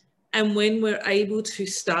 And when we're able to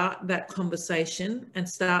start that conversation and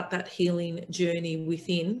start that healing journey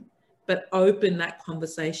within, but open that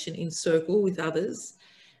conversation in circle with others,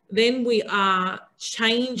 then we are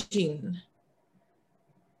changing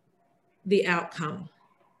the outcome.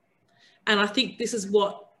 And I think this is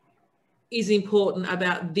what is important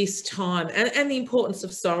about this time, and the importance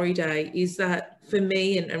of Sorry Day is that for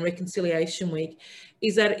me and Reconciliation Week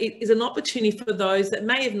is that it is an opportunity for those that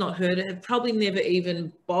may have not heard it, have probably never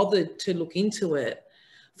even bothered to look into it,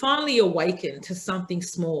 finally awaken to something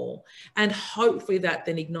small, and hopefully that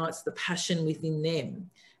then ignites the passion within them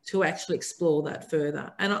to actually explore that further.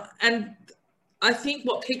 And I think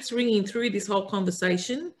what keeps ringing through this whole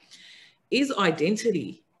conversation is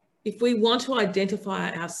identity. If we want to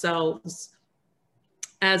identify ourselves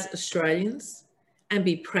as Australians and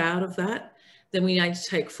be proud of that, then we need to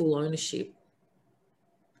take full ownership.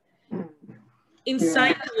 In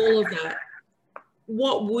saying all of that,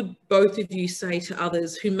 what would both of you say to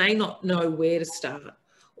others who may not know where to start,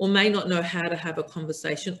 or may not know how to have a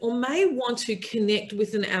conversation, or may want to connect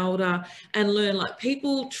with an elder and learn? Like,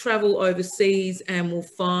 people travel overseas and will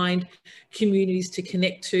find communities to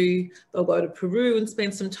connect to. They'll go to Peru and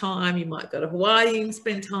spend some time. You might go to Hawaii and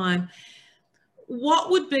spend time. What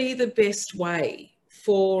would be the best way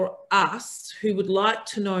for us who would like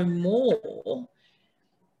to know more?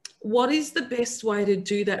 What is the best way to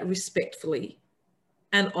do that respectfully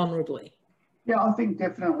and honourably? Yeah, I think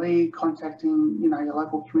definitely contacting, your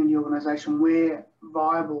local community organisation where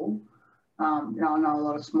viable. I know a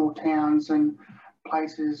lot of small towns and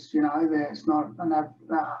places, there's not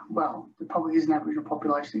well, there probably is an Aboriginal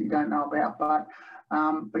population that you don't know about,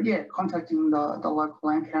 but yeah, contacting the local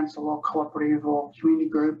land council or cooperative or community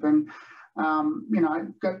group, and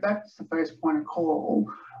that's the first point of call.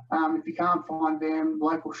 If you can't find them,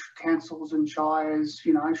 local councils and shires,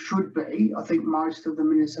 should be. I think most of the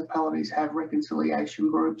municipalities have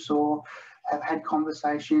reconciliation groups or have had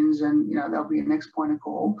conversations, and, that'll be a next point of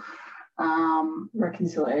call.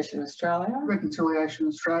 Reconciliation Australia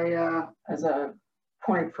as a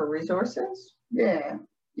point for resources. Yeah.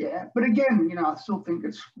 But again, I still think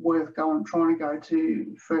it's worth trying to go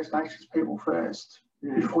to First Nations people first.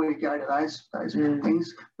 Before you go to those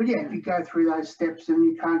things. But yeah, if you go through those steps and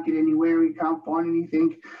you can't get anywhere, you can't find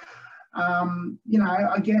anything,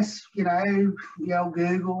 I guess, the old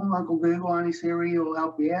Google, Uncle Google, Auntie Siri will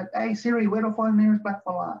help you out. Hey Siri, where do I find the nearest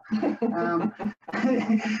blackfella?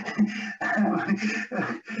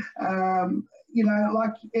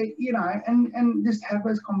 And just have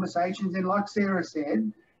those conversations. And like Sarah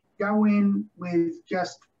said, go in with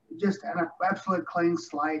just an absolute clean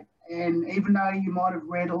slate. And even though you might have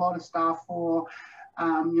read a lot of stuff, or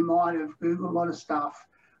you might have Googled a lot of stuff,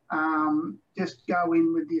 just go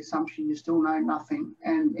in with the assumption you still know nothing.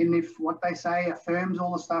 And if what they say affirms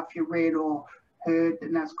all the stuff you read or heard,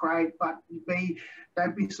 then that's great. But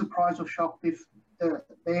don't be surprised or shocked if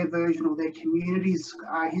their version or their community's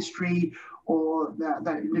history or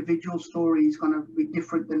that individual story is going to be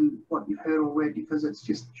different than what you've heard or read, because it's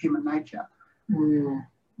just human nature.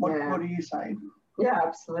 What do you say? Yeah,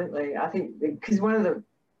 absolutely. I think because one of the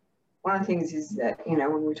things is that,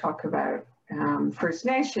 when we talk about First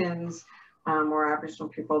Nations, or Aboriginal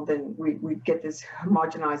people, then we'd get this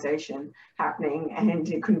homogenization happening, and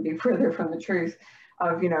it couldn't be further from the truth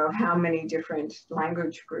of, you know, how many different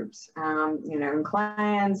language groups, you know, and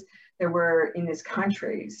clans there were in this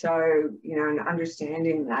country. So, you know, and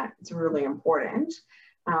understanding that it's really important.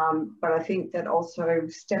 But I think that also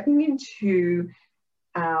stepping into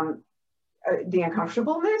the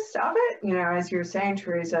uncomfortableness of it, you know, as you were saying,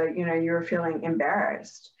 Teresa, you know, you're feeling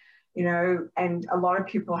embarrassed, you know, and a lot of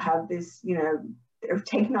people have this, you know, they've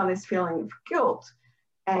taken on this feeling of guilt,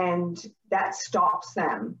 and that stops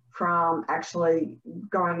them from actually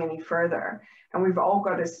going any further. And we've all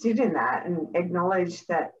got to sit in that and acknowledge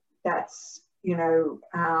that that's, you know,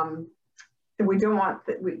 that we don't want,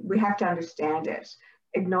 that we have to understand it.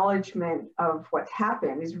 Acknowledgement of what's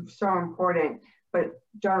happened is so important, but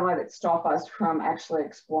don't let it stop us from actually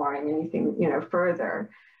exploring anything, you know, further,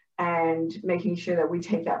 and making sure that we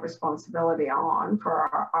take that responsibility on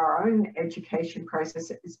for our own education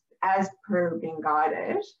process as per being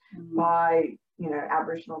guided by, you know,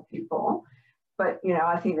 Aboriginal people. But, you know,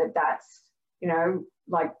 I think that that's, you know,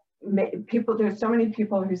 like people, there's so many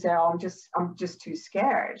people who say, oh, I'm just too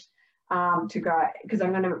scared to go, because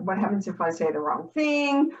what happens if I say the wrong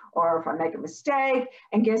thing, or if I make a mistake?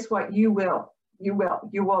 And guess what? You will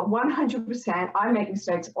 100%. I make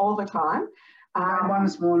mistakes all the time. One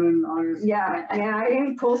this morning,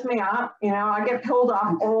 he pulls me up. You know, I get pulled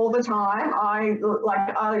up all the time.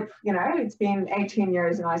 You know, it's been 18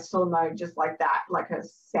 years and I still know just like that, like a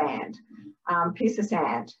piece of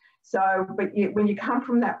sand. So, but when you come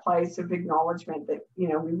from that place of acknowledgement that, you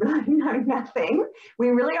know, we really know nothing, we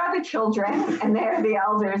really are the children and they're the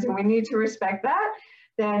elders, and we need to respect that,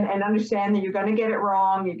 then, and understand that you're going to get it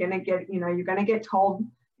wrong. You're going to get, you know, you're going to get told,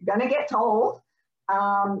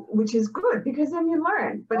 which is good, because then you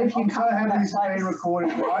learn. But if you so happy this is being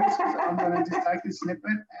recorded, right? So I'm going to just take this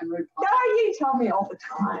snippet and replay. No, you tell me all the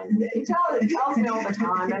time. He tells me all the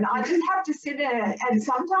time, and I just have to sit in it. And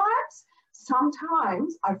sometimes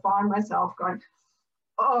I find myself going,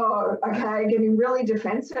 oh, okay, getting really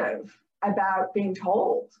defensive about being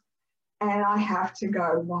told. And I have to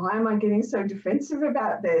go, why am I getting so defensive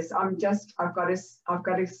about this? I've got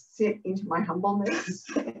to sit into my humbleness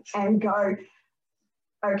and go,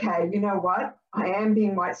 okay, you know what? I am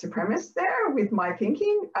being white supremacist there with my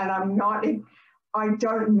thinking, and I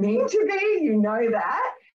don't mean to be, you know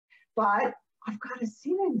that, but I've got to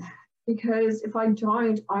sit in that, because if I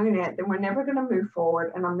don't own it, then we're never going to move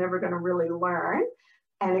forward, and I'm never going to really learn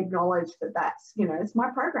and acknowledge that that's, you know, it's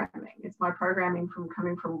my programming. It's my programming from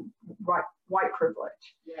coming from white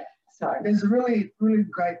privilege. Yeah. So there's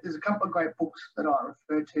there's a couple of great books that I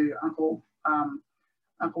refer to. Uncle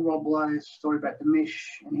Rob Lowe's story about the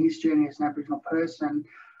Mish and his journey as an Aboriginal person.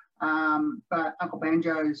 But Uncle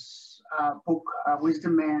Banjo's book,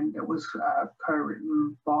 Wisdom Man, that was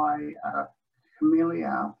co-written by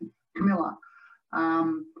Camilla,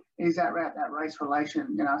 is that race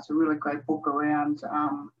relation. You know, it's a really great book around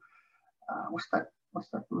what's that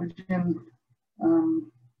religion?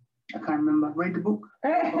 I can't remember. Read the book. Do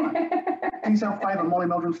yourself a favour, Molly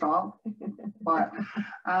Meldrum style. But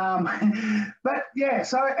yeah,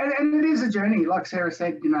 so and it is a journey, like Sarah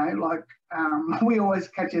said, you know, like we always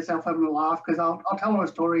catch ourselves having a laugh, because I'll tell her a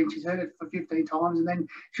story and she's heard it for 15 times, and then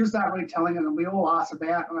she'll start retelling it and we all ask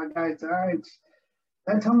about, and I go,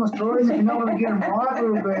 don't tell the stories if you're not going to get them right,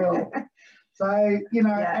 little girl. So, you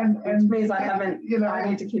know, yeah, and which means I haven't, you know, I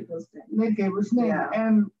need to keep listening. Need to keep listening. Yeah.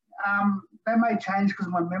 And that may change because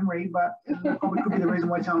of my memory, but it probably could be the reason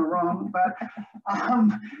why I'm telling it wrong. But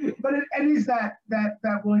it is that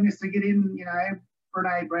willingness to get in, you know,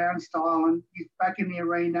 Brene Brown style, and you're back in the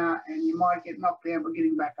arena, and you might get knocked down but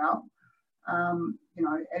getting back up. You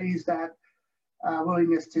know, it is that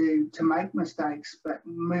willingness to make mistakes, but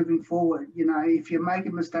moving forward. You know, if you're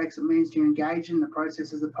making mistakes, it means you engage in the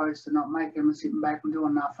process as opposed to not making them and sitting back and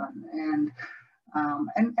doing nothing.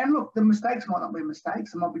 And look, the mistakes might not be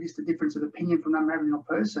mistakes. It might be just a difference of opinion from an Aboriginal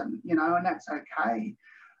person, you know, and that's okay.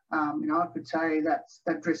 You know, I could say that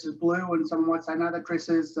dress is blue, and someone might say, no, that dress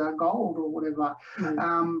is gold or whatever.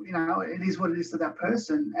 You know, it is what it is to that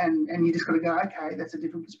person. And you just got to go, okay, that's a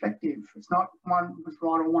different perspective. It's not one was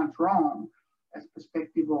right or one's wrong. That's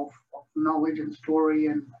perspective of knowledge and story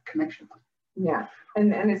and connection. Yeah,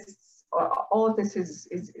 and it's all of this is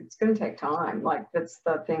it's going to take time. Like, that's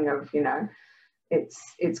the thing of, you know,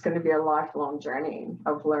 it's going to be a lifelong journey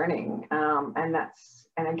of learning,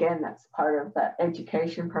 and again, that's part of that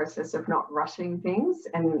education process of not rushing things,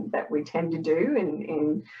 and that we tend to do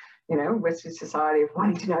in you know, Western society of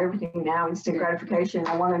wanting to know everything now, instant gratification.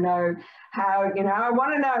 I want to know how, you know, I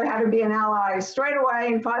want to know how to be an ally straight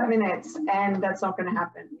away in 5 minutes, and that's not going to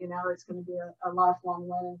happen. You know, it's going to be a lifelong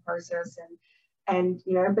learning process, and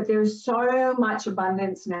you know, but there's so much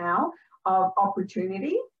abundance now of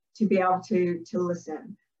opportunity to be able to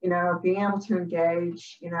listen, you know, being able to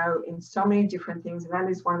engage, you know, in so many different things. And that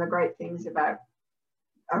is one of the great things about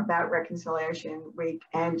Reconciliation Week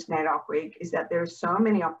and NAIDOC Week, is that there are so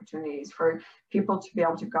many opportunities for people to be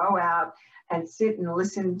able to go out and sit and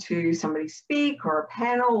listen to somebody speak, or a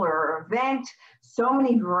panel or an event. So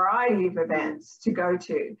many variety of events to go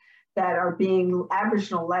to that are being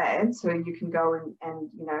Aboriginal led, so you can go and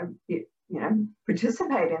you know,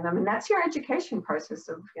 participate in them. And that's your education process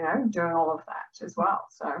of, you know, doing all of that as well.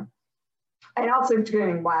 So, and also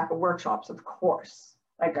doing WAPA workshops, of course.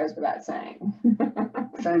 That goes without saying.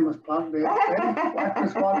 Shameless plug there.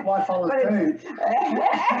 Why follow too?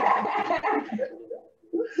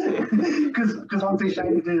 Because I'm too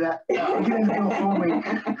ashamed to do that. Get in the bill for me.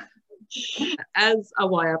 As a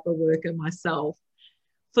WIAPA worker myself,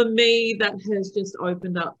 for me, that has just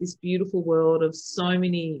opened up this beautiful world of so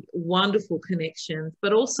many wonderful connections,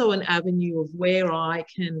 but also an avenue of where I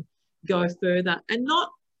can go further, and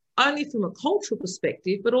not only from a cultural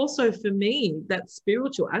perspective, but also for me, that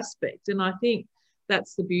spiritual aspect. And I think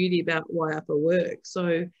that's the beauty about WIAPA work.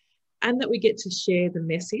 So, and that we get to share the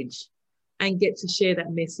message, and get to share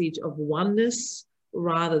that message of oneness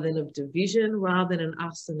rather than of division, rather than an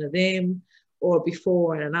us and a them, or a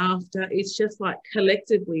before and an after. It's just like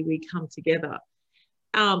collectively we come together.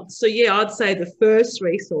 So yeah, I'd say the first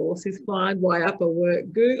resource is find WIAPA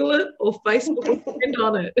work, Google it, or Facebook a friend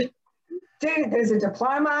on it. Dude, there's a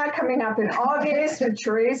diploma coming up in August with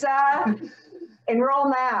Teresa. Enroll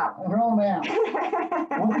now. Enroll now.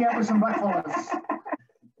 Walk out with some blackfellas.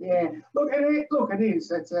 Yeah, look, it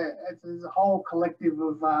is. It's a whole collective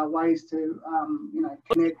of ways to, you know,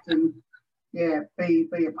 connect and, yeah, be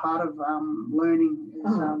a part of learning.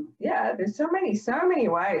 Yeah, there's so many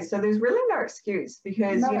ways. So there's really no excuse,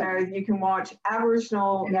 because you know, you can watch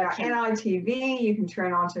Aboriginal, you know, NITV, you can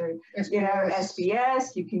turn on to SBS. You know,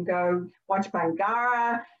 SBS, you can go watch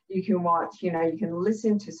Bangara, you can watch, you know, you can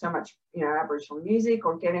listen to so much, you know, Aboriginal music,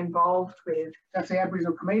 or get involved with, that's the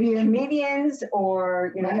Aboriginal comedians,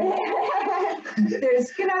 or, you know,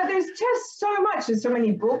 there's, you know, there's just so much. There's so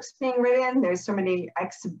many books being written. There's so many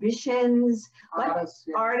exhibitions, artists.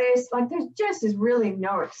 Like, there's just is really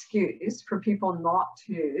no excuse for people not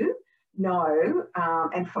to know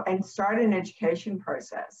and start an education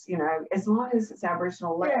process, you know, as long as it's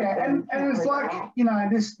Aboriginal led. Yeah, and it's like, you know,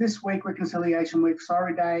 this week, Reconciliation Week,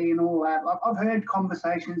 Sorry Day and all that. Like, I've heard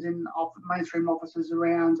conversations in mainstream offices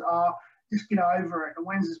around, just get over it, and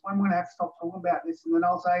when we're going to have to stop talking about this. And then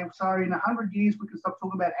I'll say, sorry, in 100 years we can stop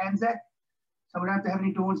talking about Anzac, so we don't have to have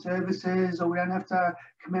any dawn services, or we don't have to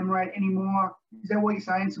commemorate anymore. Is that what you're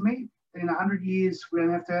saying to me? That in 100 years we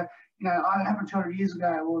don't have to, you know, that happened 200 years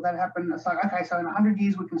ago, or that happened. It's like, okay, so in 100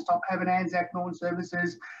 years we can stop having Anzac dawn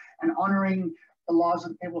services and honouring the lives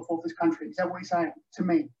of the people who fought this country. Is that what you're saying to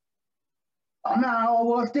me? Oh no,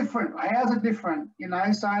 well, it's different. How's it different? You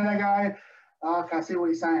know, so they go, oh, okay, I see what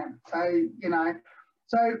you're saying. So, you know,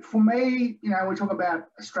 so for me, you know, we talk about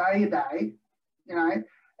Australia Day, you know,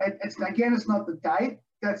 it's not the date.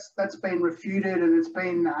 That's been refuted, and it's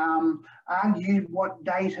been argued what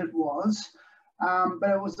date it was.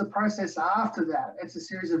 But it was the process after that. It's a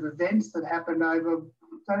series of events that happened over,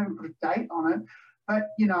 don't even put a date on it, but,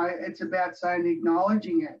 you know, it's about saying,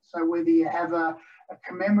 acknowledging it. So whether you have a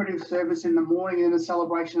commemorative service in the morning and a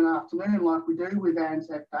celebration in the afternoon, like we do with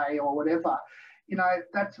Anzac Day or whatever, you know,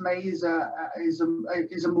 that to me is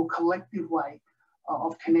a more collective way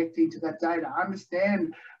of connecting to that date. I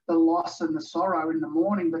understand the loss and the sorrow in the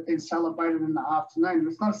morning, but then celebrate it in the afternoon.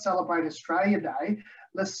 Let's not celebrate Australia Day.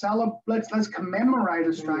 Let's commemorate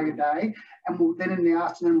Australia Day, and then in the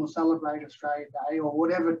afternoon we'll celebrate Australia Day, or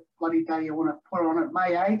whatever bloody day you want to put on it.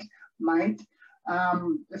 May 8th, mate.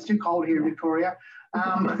 It's too cold here in Victoria.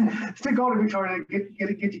 It's too cold in Victoria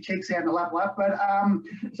to get your cheeks out in the lap. But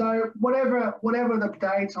so whatever the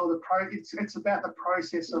dates or it's about the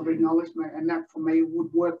process of acknowledgement, and that for me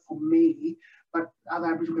would work for me. But other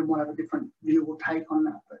Aboriginal people might have a different view or take on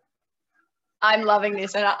that. But I'm loving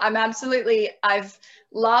this, and I've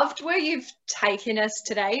loved where you've taken us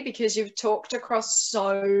today, because you've talked across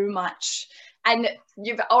so much, and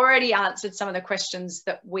you've already answered some of the questions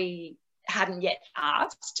that we hadn't yet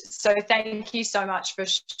asked. So thank you so much for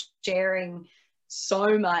sharing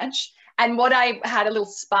so much. And what I had a little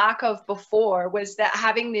spark of before was that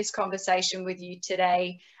having this conversation with you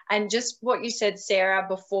today And just what you said, Sarah,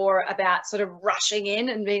 before about sort of rushing in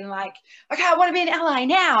and being like, okay, I want to be in LA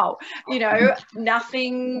now. You know,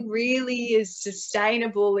 nothing really is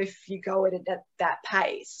sustainable if you go at it at that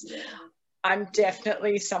pace. Yeah. I'm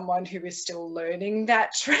definitely someone who is still learning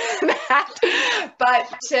that.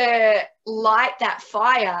 But to light that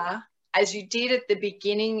fire, as you did at the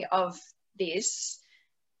beginning of this,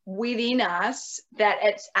 within us, that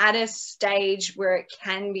it's at a stage where it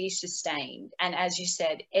can be sustained. And as you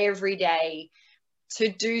said, every day to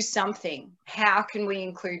do something. How can we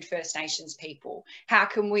include First Nations people? How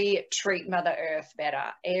can we treat Mother Earth better?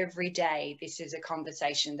 Every day, this is a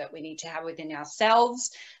conversation that we need to have within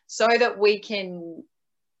ourselves so that we can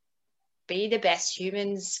be the best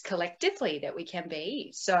humans collectively that we can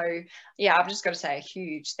be. So, yeah, I've just got to say a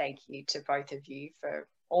huge thank you to both of you for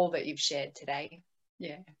all that you've shared today.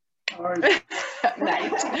 Yeah.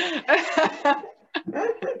 Mate.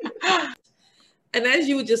 And as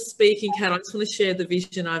you were just speaking, Kat, I just want to share the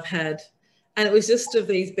vision I've had. And it was just of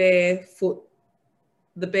these the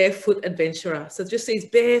barefoot adventurer. So just these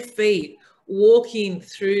bare feet walking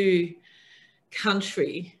through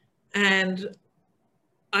country. And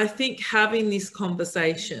I think having this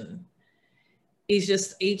conversation is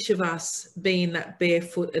just each of us being that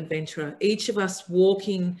barefoot adventurer, each of us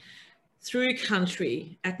walking through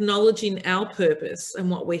country, acknowledging our purpose and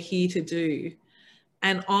what we're here to do,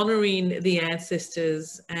 and honouring the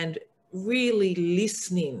ancestors and really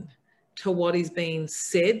listening to what is being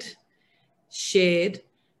said, shared,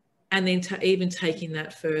 and then even taking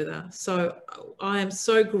that further. So I am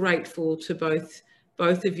so grateful to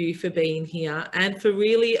both of you for being here and for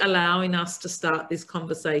really allowing us to start this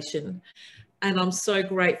conversation. And I'm so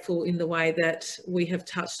grateful in the way that we have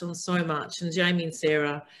touched on so much. And Jamie and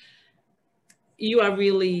Sarah, you are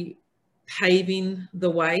really paving the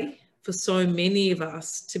way for so many of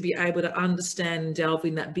us to be able to understand and delve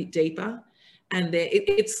in that bit deeper. And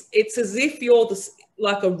it's as if you're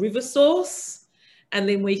like a river source, and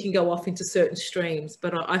then we can go off into certain streams.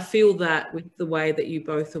 But I feel that with the way that you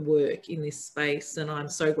both work in this space, and I'm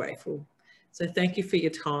so grateful. So thank you for your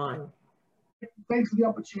time. Thanks for the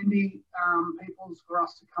opportunity, people, for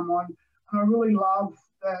us to come on. And I really love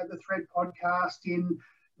the Thread podcast in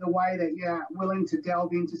the way that you're willing to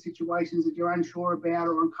delve into situations that you're unsure about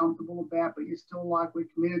or uncomfortable about, but you're still like, we're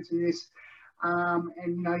committed to this. And,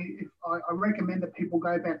 you know, I recommend that people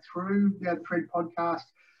go back through the Thread podcast,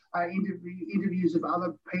 interviews of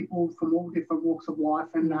other people from all different walks of life.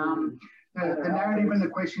 And the narrative and the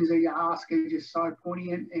questions that you ask are just so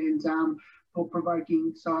poignant and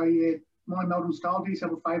thought-provoking. So, yeah, my Melbourne style, do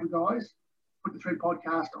yourself a favour, guys. Put the Thread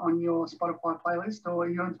podcast on your Spotify playlist, or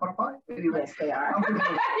you're on Spotify? Anyway. Yes, they are.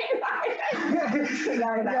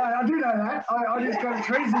 Yeah, I do know that. I just go to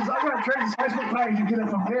Teresa's Facebook page and get it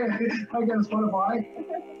from there. I go to Spotify.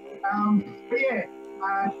 But yeah,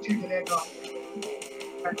 check it out, guys.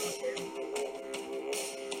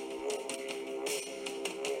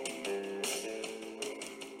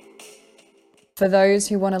 For those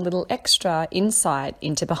who want a little extra insight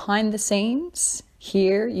into behind the scenes,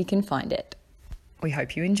 here you can find it. We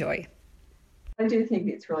hope you enjoy. I do think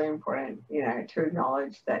it's really important, you know, to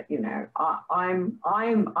acknowledge that, you know, I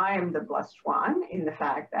am the blessed one in the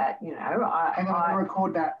fact that, you know, I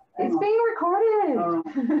record that. It's being recorded.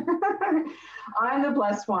 I'm the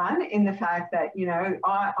blessed one in the fact that, you know,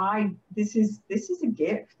 this is a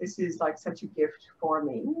gift. This is like such a gift for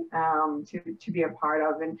me to be a part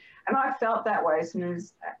of, and I felt that way as soon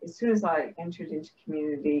as I entered into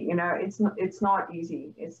community. You know, it's not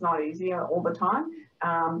easy. It's not easy all the time,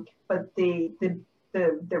 but the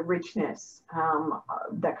richness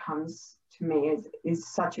that comes to me is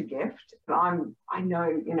such a gift. I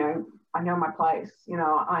know my place. You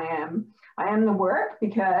know, I am the work,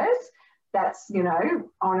 because that's, you know,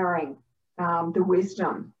 honouring the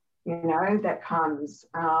wisdom, you know, that comes,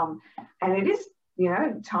 and it is, you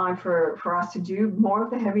know, time for us to do more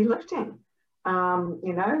of the heavy lifting,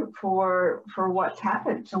 you know, for what's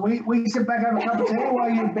happened. So we sit back over a cup of tea while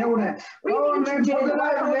you build it. We need to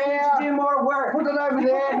do more work. Put it over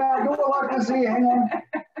there. Now, do I like to see? Hang on.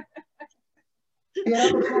 Yeah,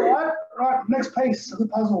 that's all right. Right, next piece of the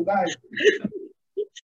puzzle, go.